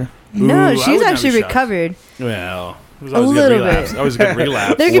Lohan. No, she's actually recovered. Well. A little bit. Always a good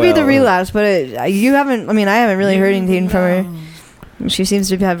relapse. There could be the relapse, but you haven't. I mean, I haven't really heard anything from her. She seems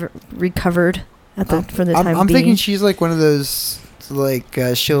to have recovered for the time being. I'm thinking she's like one of those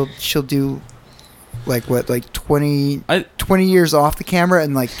she'll do 20 years off the camera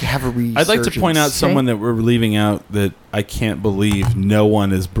and have a resurgence. I'd like to point out someone that we're leaving out that I can't believe no one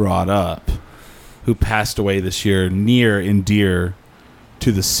has brought up, who passed away this year, near and dear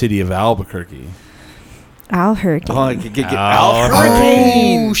to the city of Albuquerque. Al Hurricane. Al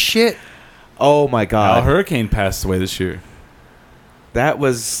Hurricane. Oh, shit. Oh, my God. Al Hurricane passed away this year. That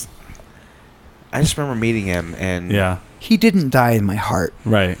was... I just remember meeting him, and... Yeah. He didn't die in my heart.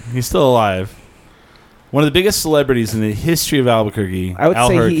 Right. He's still alive. One of the biggest celebrities in the history of Albuquerque. I would Al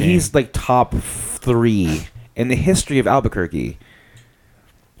say Hurricane. he's top 3 in the history of Albuquerque.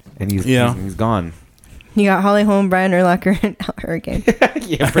 And he's gone. You got Holly Holm, Brian Urlacher, and Al Hurricane.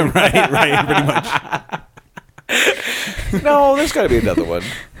 Yeah, right, pretty much. No, there's got to be another one.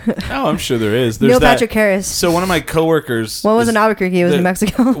 Oh, I'm sure there is. There's Neil Patrick Harris. So one of my coworkers... Well, it wasn't Albuquerque. It was New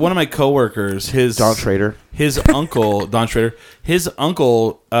Mexico. One of my coworkers, Don Schrader. His uncle, Don Schrader, his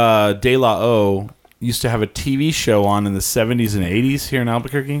uncle, De La O, used to have a TV show on in the 70s and 80s here in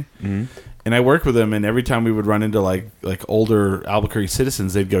Albuquerque. Mm-hmm. And I worked with him, and every time we would run into like older Albuquerque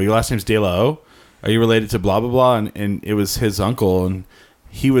citizens, they'd go, "Your last name's De La O? Are you related to blah blah blah?" And it was his uncle, and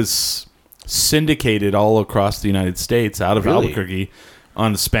he was syndicated all across the United States out of Albuquerque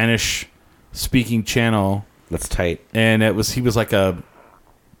on the Spanish-speaking channel. That's tight. And he was like a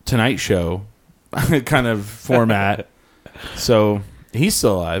Tonight Show kind of format. So he's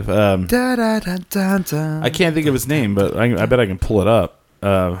still alive. I can't think of his name, but I bet I can pull it up.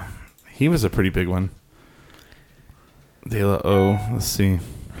 He was a pretty big one. De La O. Let's see.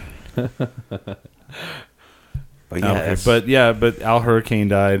 But Al Hurricane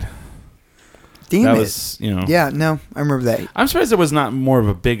died. Damn that it. was, Yeah, no, I remember that. I'm surprised there was not more of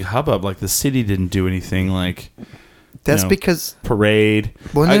a big hubbub. Like the city didn't do anything. Like that's because parade.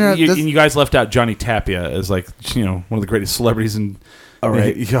 Well, and you guys left out Johnny Tapia as like one of the greatest celebrities in. All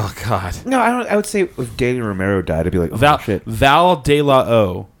right. Oh God. No, I would say if Danny Romero died, I'd be like, shit. Val De La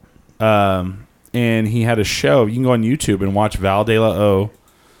O, and he had a show. You can go on YouTube and watch Val De La O.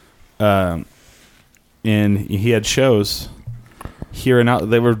 And he had shows here and out.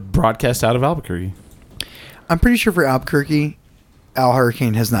 They were broadcast out of Albuquerque. I'm pretty sure for Albuquerque, Al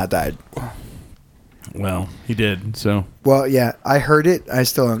Hurricane has not died. Well, he did. So. Well, yeah, I heard it.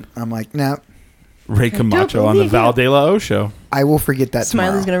 I'm like, nah. Ray Camacho on the Val De La O show. I will forget that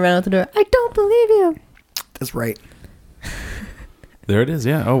Smiley's tomorrow. going to run out the door. I don't believe you. That's right. There it is.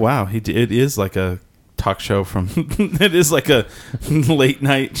 Yeah. Oh, wow. It is like a talk show from... it is like a late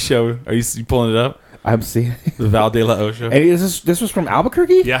night show. Are you pulling it up? I'm seeing the Val De La O show. And this was from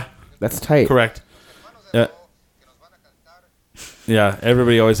Albuquerque? Yeah. That's tight. Correct. Yeah,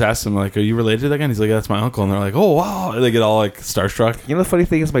 everybody always asks him, like, are you related to that guy? And he's like, yeah, that's my uncle. And they're like, oh, wow. And they get all, like, starstruck. You know, the funny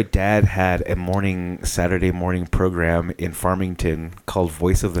thing is my dad had a Saturday morning program in Farmington called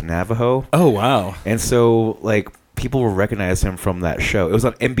Voice of the Navajo. Oh, wow. And so, like, people will recognize him from that show. It was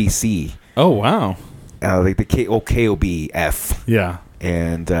on NBC. Oh, wow. Like the KOBF. Yeah.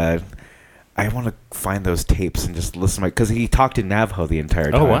 And I want to find those tapes and just listen to because he talked in Navajo the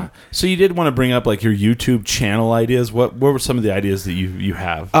entire time. Oh, wow. So you did want to bring up like your YouTube channel ideas. What were some of the ideas that you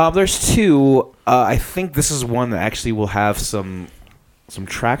have? There's two. I think this is one that actually will have some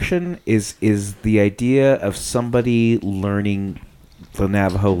traction. Is the idea of somebody learning the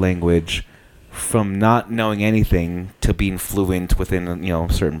Navajo language from not knowing anything to being fluent within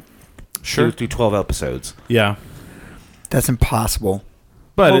certain 2 through 12 episodes. Yeah, that's impossible.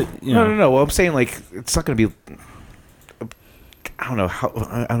 But no. Well, I'm saying like it's not going to be. I don't know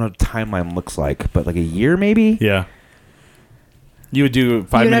what timeline looks like, but like a year maybe. Yeah. You would do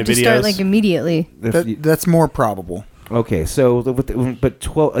 5-minute videos. You'd have to start like immediately. That's more probable. Okay, so but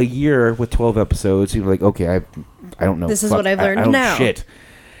a year with 12 episodes, you're like, okay, I don't know. This is what I've learned I don't now. Shit.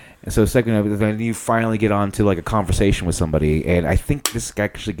 And so second, then you finally get on to like a conversation with somebody, and I think this can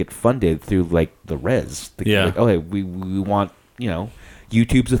actually get funded through like the res. Like, okay, we want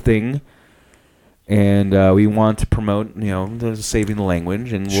YouTube's a thing, and we want to promote the saving the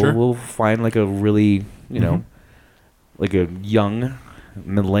language, and we'll find like a really like a young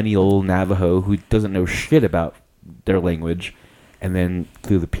millennial Navajo who doesn't know shit about their language, and then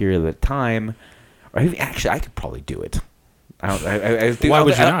through the period of time, or actually I could probably do it. Why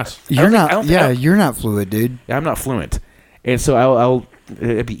would you not? You're not. You're not fluid, dude. Yeah, I'm not fluent, and so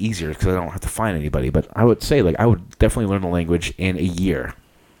it'd be easier because I don't have to find anybody. But I would say I would definitely learn the language in a year.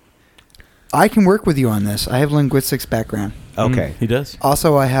 I can work with you on this. I have linguistics background. Okay, he does.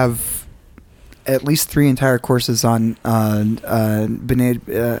 Also, I have at least 3 entire courses on B'nai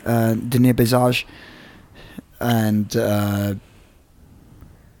Bezaj, and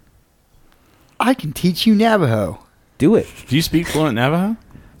I can teach you Navajo. Do it. Do you speak fluent Navajo?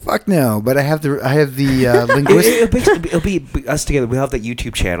 Fuck no, but I have the linguistics. It'll be us together. We'll have that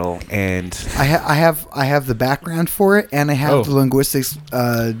YouTube channel, and I have the background for it, and I have the linguistics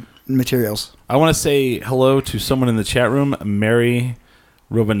materials. I want to say hello to someone in the chat room, Mary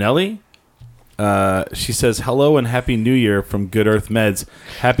Robanelli. She says hello and Happy New Year from Good Earth Meds.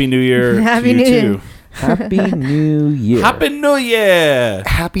 Happy New Year to you too. Happy New Year. Happy New Year.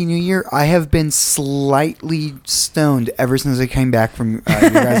 Happy New Year. I have been slightly stoned ever since I came back from your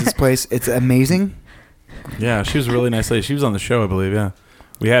guys' place. It's amazing. Yeah, she was a really nice lady. She was on the show, I believe, yeah.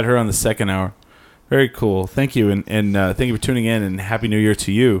 We had her on the second hour. Very cool. Thank you, and thank you for tuning in, and Happy New Year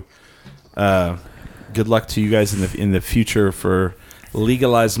to you. Good luck to you guys in the future for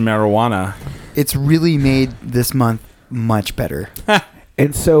legalized marijuana. It's really made this month much better.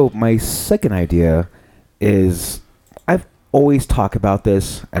 And so my second idea is I've always talked about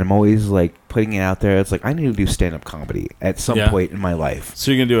this, and I'm always like putting it out there. It's like I need to do stand-up comedy at some point in my life. So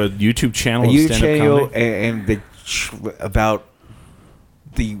you're gonna do a YouTube channel, of stand-up comedy? and about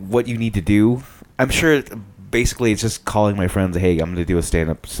what you need to do. I'm sure basically it's just calling my friends, hey, I'm going to do a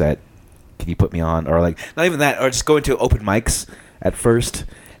stand-up set. Can you put me on? Or like, not even that, or just going to open mics at first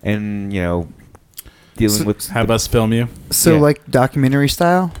and, dealing with... Have us film you? So like documentary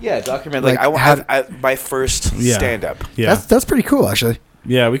style? Yeah, documentary. Like I my first stand-up. Yeah. That's pretty cool, actually.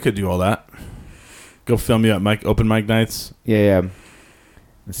 Yeah, we could do all that. Go film you at open mic nights. Yeah.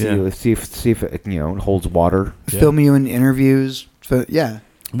 Let's see if it, holds water. Film you in interviews. Yeah.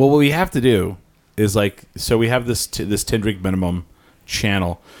 Well, what we have to do is so we have this this 10 Drink Minimum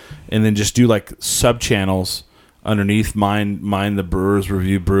channel, and then just do like sub channels underneath mine the Brewers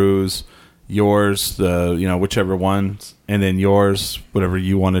Review Brews, yours the whichever ones, and then yours whatever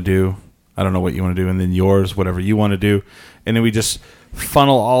you want to do. I don't know what you want to do, and then yours whatever you want to do, and then we just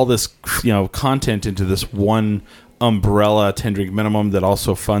funnel all this content into this one umbrella 10 Drink Minimum that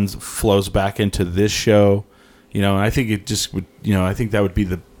also flows back into this show, and I think it just would I think that would be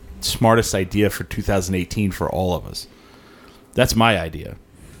the smartest idea for 2018 for all of us. That's my idea.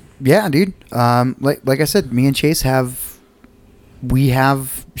 Yeah, dude. Like I said, me and Chase have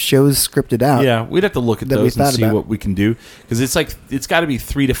shows scripted out. Yeah, we'd have to look at those and see what we can do, because it's got to be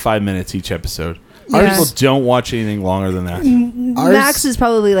 3 to 5 minutes each episode. People don't watch anything longer than that. Max is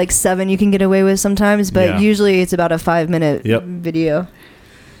probably like 7 you can get away with sometimes, but usually it's about a 5-minute video.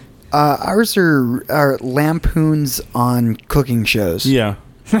 Ours are lampoons on cooking shows. Yeah.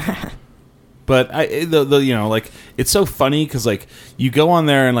 But it's so funny because you go on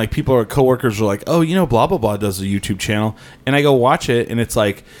there and coworkers are like, oh, blah blah blah does a YouTube channel, and I go watch it and it's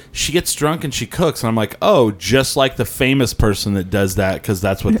like she gets drunk and she cooks, and I'm like, oh, just like the famous person that does that, because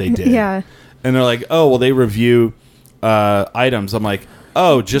that's what they did. Yeah. And they're like, oh, well, they review items. I'm like,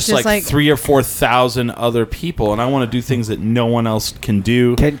 oh, just like 3,000 or 4,000 other people, and I want to do things that no one else can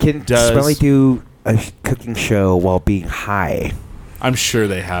do. Can Smelly do a cooking show while being high? I'm sure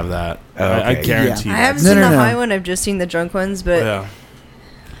they have that. Oh, okay. I guarantee that. I haven't seen the high one. I've just seen the drunk ones, but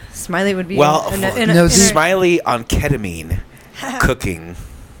Smiley would be Smiley on ketamine cooking.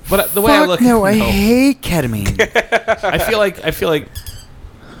 But the way I look, I hate ketamine. I feel like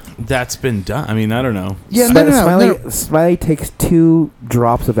that's been done. I mean, I don't know. Yeah, Smiley takes 2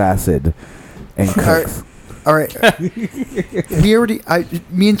 drops of acid and cooks. All right.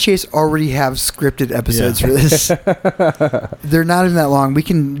 Me and Chase already have scripted episodes for this. They're not even that long. We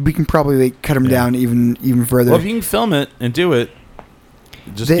can probably cut them down even further. Well, if you can film it and do it,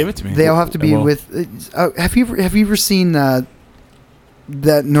 just give it to me. They all have to be with. Have you ever seen that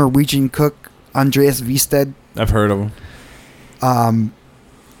Norwegian cook Andreas Visted? I've heard of him.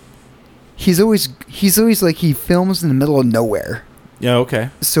 He's always like, he films in the middle of nowhere. Yeah, okay.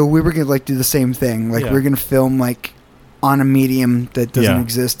 So we were gonna do the same thing. We're gonna film on a medium that doesn't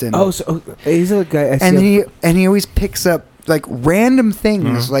exist. And he's a guy. And he always picks up random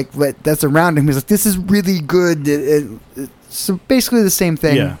things that's around him. He's like, this is really good. So basically the same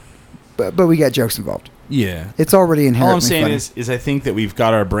thing. Yeah. But we got jokes involved. Yeah. It's already inherently All I'm saying funny. is I think that we've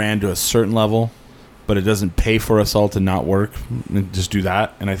got our brand to a certain level, but it doesn't pay for us all to not work and just do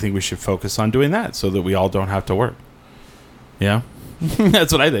that. And I think we should focus on doing that so that we all don't have to work. Yeah.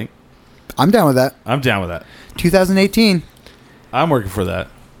 That's what I think. I'm down with that. 2018. I'm working for that.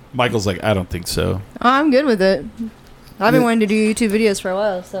 Michael's like, I don't think so. I'm good with it. I've been wanting to do YouTube videos for a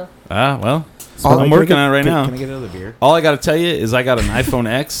while, so. Well, I'm working on it right now. Can I get another beer? All I got to tell you is I got an iPhone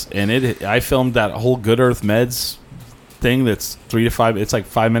X, and I filmed that whole Good Earth Meds thing that's 3 to 5. It's like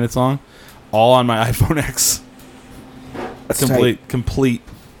 5 minutes long, all on my iPhone X. That's complete.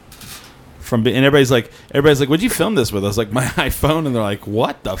 And everybody's like, what'd you film this with? I was like, my iPhone, and they're like,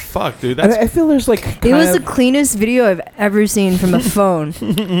 what the fuck, dude? I feel there's it was the cleanest video I've ever seen from a phone.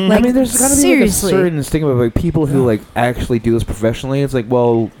 I mean, there's got to be a certain stigma of people who actually do this professionally. It's like,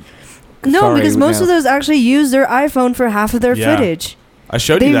 well, no, because most of those actually use their iPhone for half of their footage. I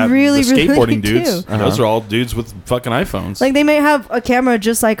showed you that. Really, the skateboarding really dudes. Those are all dudes with fucking iPhones. They may have a camera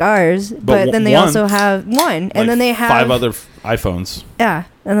just like ours, but then they also have one, and then they have 5 other iPhones. Yeah,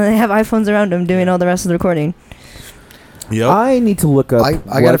 and then they have iPhones around them doing all the rest of the recording. Yep. I need to look up.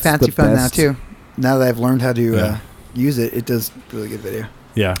 I got a fancy phone now too. Now that I've learned how to use it, it does really good video.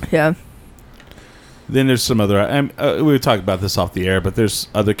 Yeah. Yeah. Then there's some other. we were talking about this off the air, but there's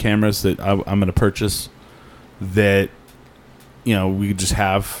other cameras that I'm going to purchase that we just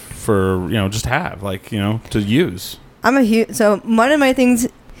have for to use. I'm a huge. So one of my things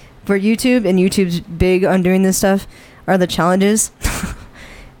for YouTube, and YouTube's big on doing this stuff, are the challenges.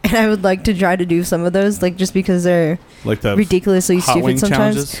 And I would like to try to do some of those, just because they're the ridiculously hot stupid wing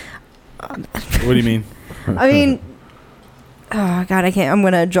sometimes. What do you mean? I mean, oh god, I can't. I'm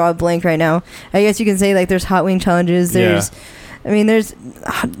gonna draw a blank right now. I guess you can say there's hot wing challenges. There's I mean, there's.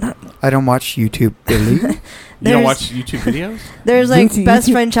 I don't watch YouTube, Billy. You don't watch YouTube videos? There's like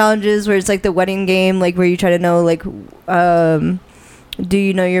best friend challenges where it's like the wedding game, like where you try to know like, do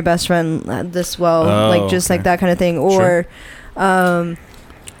you know your best friend this well? Like just like that kind of thing, or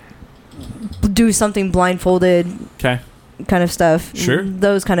do something blindfolded. Okay. Kind of stuff. Sure.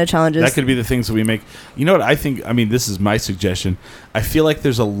 Those kind of challenges. That could be the things that we make. You know what I think? I mean, this is my suggestion. I feel like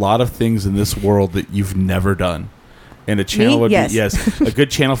there's a lot of things in this world that you've never done. And a channel would be, a good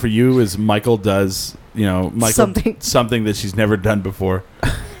channel for you is Michael does, something that she's never done before.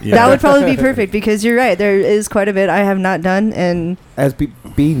 Yeah. That would probably be perfect because you're right. There is quite a bit I have not done. And as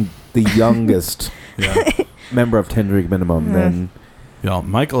being the youngest member of 10 Drink Minimum, then...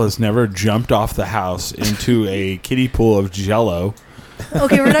 Michael has never jumped off the house into a kiddie pool of Jell-O.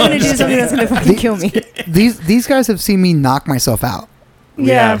 Okay, we're not going to do something that's going to fucking kill me. These guys have seen me knock myself out.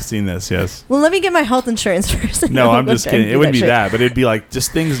 Yeah, I've seen this, yes. Well, let me get my health insurance first. No, I'm just kidding. It wouldn't be that, but it'd be like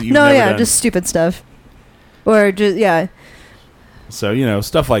just things that you've never done. Just stupid stuff. Or just, So,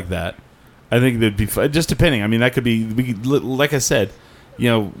 stuff like that. I think that'd be fun. Just depending. I mean, that could be, like I said,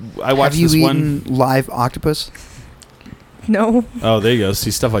 I watched this one. Have you eaten live octopus? No. Oh, there you go. See,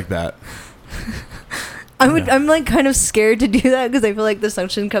 stuff like that. I'm like kind of scared to do that because I feel like the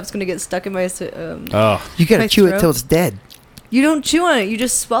suction cup's going to get stuck in my you got to chew it till it's dead. You don't chew on it. You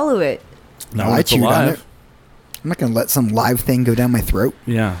just swallow it. No, I chewed on it. I'm not going to let some live thing go down my throat.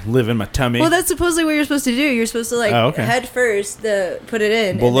 Yeah, live in my tummy. Well, that's supposedly what you're supposed to do. You're supposed to head first, put it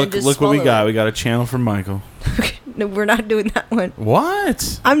in. Well, and look then just what we got. It. We got a channel from Michael. No, we're not doing that one.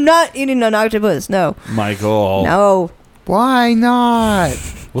 What? I'm not eating an octopus. No. Michael. No. Why not?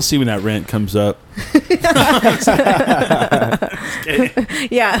 We'll see when that rent comes up.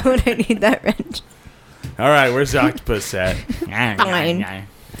 Yeah, when I need that rent. All right, where's the octopus at? Fine.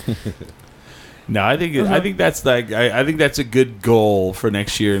 No, I think that's I think that's a good goal for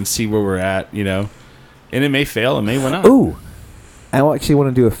next year and see where we're at, and it may fail, it may win out. Ooh, I actually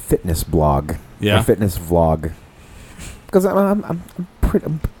want to do a fitness blog, a fitness vlog, because I'm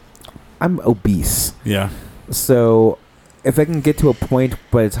obese. Yeah. So if I can get to a point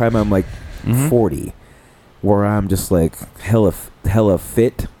by the time I'm like 40, where I'm just like hella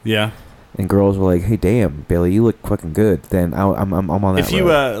fit. Yeah. And girls were like, "Hey, damn, Bailey, you look fucking good." Then I'm on that. If you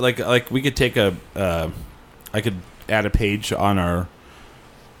like we could take I could add a page on our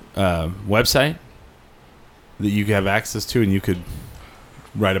website that you could have access to, and you could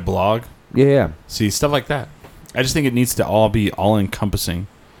write a blog. Yeah. See, stuff like that. I just think it needs to all be all encompassing.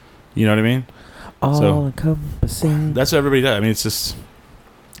 You know what I mean? All encompassing. That's what everybody does. I mean, it's just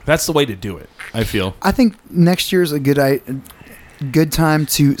that's the way to do it. I feel. I think next year is a good time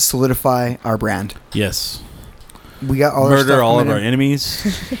to solidify our brand. Yes. We got all murder all of our enemies.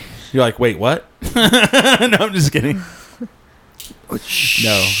 You're like, wait, what? No, I'm just kidding.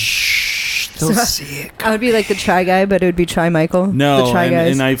 No. They'll see it. I would be like the Try Guy, but it would be Try Michael. No, the Try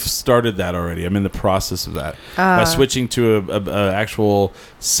Guys. And I've started that already. I'm in the process of that. By switching to a actual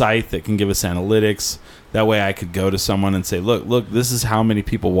site that can give us analytics. That way I could go to someone and say, look, this is how many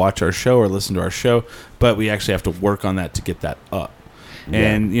people watch our show or listen to our show, but we actually have to work on that to get that up.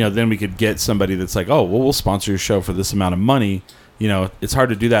 Yeah. And, then we could get somebody that's like, oh, well, we'll sponsor your show for this amount of money. It's hard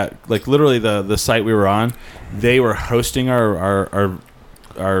to do that. Like literally the site we were on, they were hosting our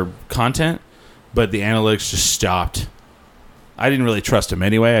content, but the analytics just stopped. I didn't really trust them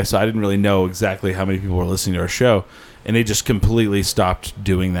anyway, so I didn't really know exactly how many people were listening to our show. And they just completely stopped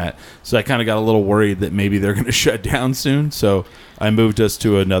doing that. So I kind of got a little worried that maybe they're going to shut down soon. So I moved us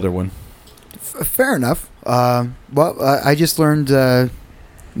to another one. Fair enough. I just learned the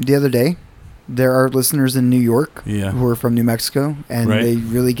other day there are listeners in New York who are from New Mexico, and they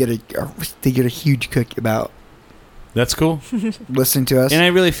really get a huge kick about. That's cool. Listening to us, and I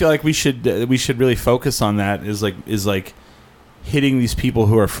really feel like we should really focus on that. Is like hitting these people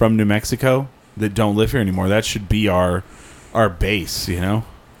who are from New Mexico that don't live here anymore. That should be our base, All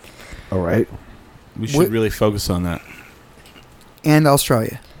right. We should really focus on that. And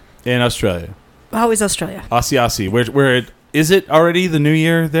Australia. Always Australia. Aussie. Where is it already the new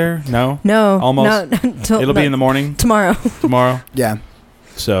year there? No? No. Almost? It'll be in the morning? Tomorrow. Yeah.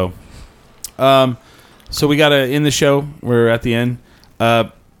 So we got to end the show. We're at the end.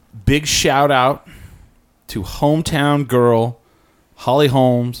 Big shout out to hometown girl Holly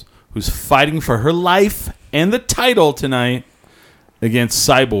Holmes, who's fighting for her life and the title tonight against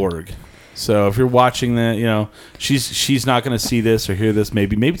Cyborg. So if you're watching that, she's not going to see this or hear this.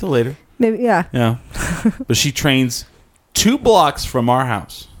 Maybe till later. Maybe, yeah. Yeah. But she trains 2 blocks from our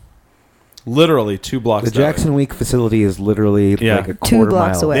house. Literally 2 blocks. The Jackson Week facility is literally like a quarter 2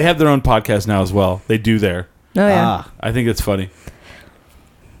 blocks mile away. They have their own podcast now as well. They do there. Oh yeah. I think it's funny.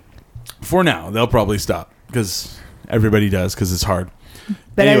 For now, they'll probably stop because everybody does because it's hard.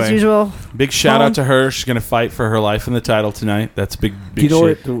 But anyway, as usual, big shout out to her. She's going to fight for her life in the title tonight. That's big Do you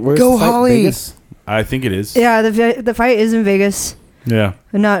know shit. where's Go the fight? Holly! Vegas? I think it is. yeah, the fight is in Vegas. Yeah.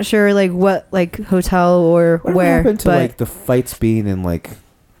 I'm not sure like what like hotel or What where, happened to but like the fights being in like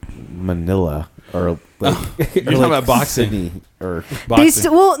Manila or like You're talking about boxing. Sydney or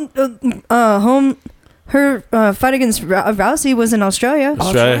Boxing. her fight against Rousey was in Australia.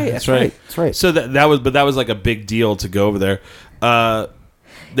 That's right. That's right. So that was like a big deal to go over there.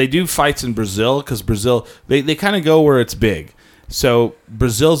 They do fights in Brazil because Brazil they kind of go where it's big. So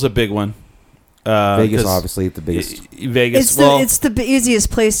Brazil's a big one. Vegas, obviously, the biggest. Vegas. It's the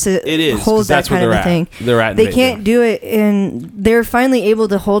easiest place to hold that kind of a thing. They're at. They can't do it they're finally able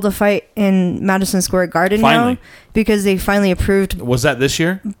to hold a fight in Madison Square Garden now because they finally approved. Was that this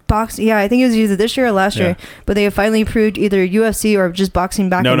year? Boxing. Yeah, I think it was either this year or last year. But they have finally approved either UFC or just boxing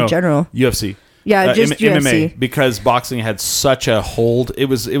back in general. UFC. Yeah, just UFC. MMA, because boxing had such a hold. It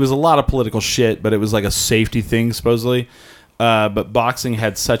was a lot of political shit, but it was like a safety thing supposedly. But boxing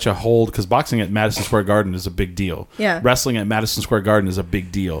had such a hold because boxing at Madison Square Garden is a big deal. Yeah. Wrestling at Madison Square Garden is a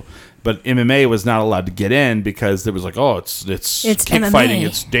big deal. But MMA was not allowed to get in because there was like, it's kick MMA. fighting,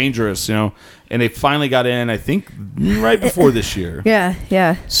 it's dangerous, you know. And they finally got in, I think, right before this year.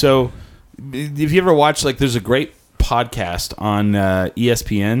 Yeah. So, if you ever watch, like, there's a great podcast on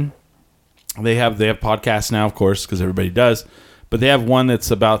ESPN. They have podcasts now, of course, because everybody does. But they have one that's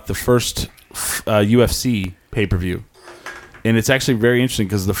about the first UFC pay-per-view. And it's actually very interesting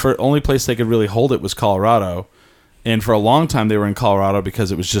because the only place they could really hold it was Colorado. And for a long time, they were in Colorado because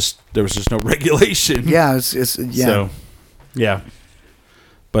there was just no regulation. Yeah, it's yeah. So, yeah.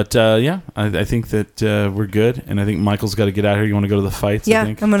 But, I think that we're good. And I think Michael's got to get out here. You want to go to the fights, Yeah, I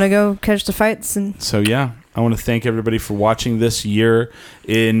think? I'm going to go catch the fights. So, yeah. I want to thank everybody for watching this year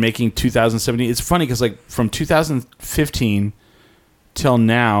in making 2017. It's funny because, like, from 2015 till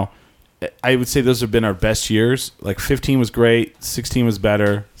now, I would say those have been our best years. Like 15 was great, 16 was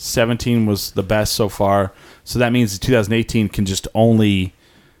better, 17 was the best so far. So that means 2018 can just only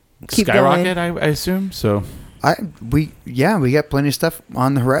keep skyrocket, I assume. So we got plenty of stuff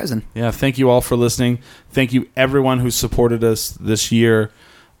on the horizon. Yeah, thank you all for listening. Thank you everyone who supported us this year.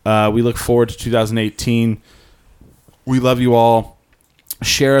 We look forward to 2018. We love you all.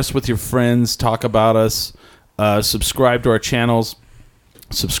 Share us with your friends. Talk about us. Subscribe to our channels.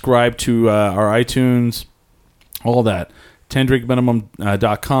 Subscribe to our iTunes, all that.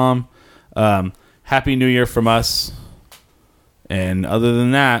 10drinkminimum.com. Happy New Year from us. And other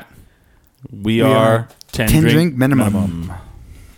than that, we are 10 Drink Minimum.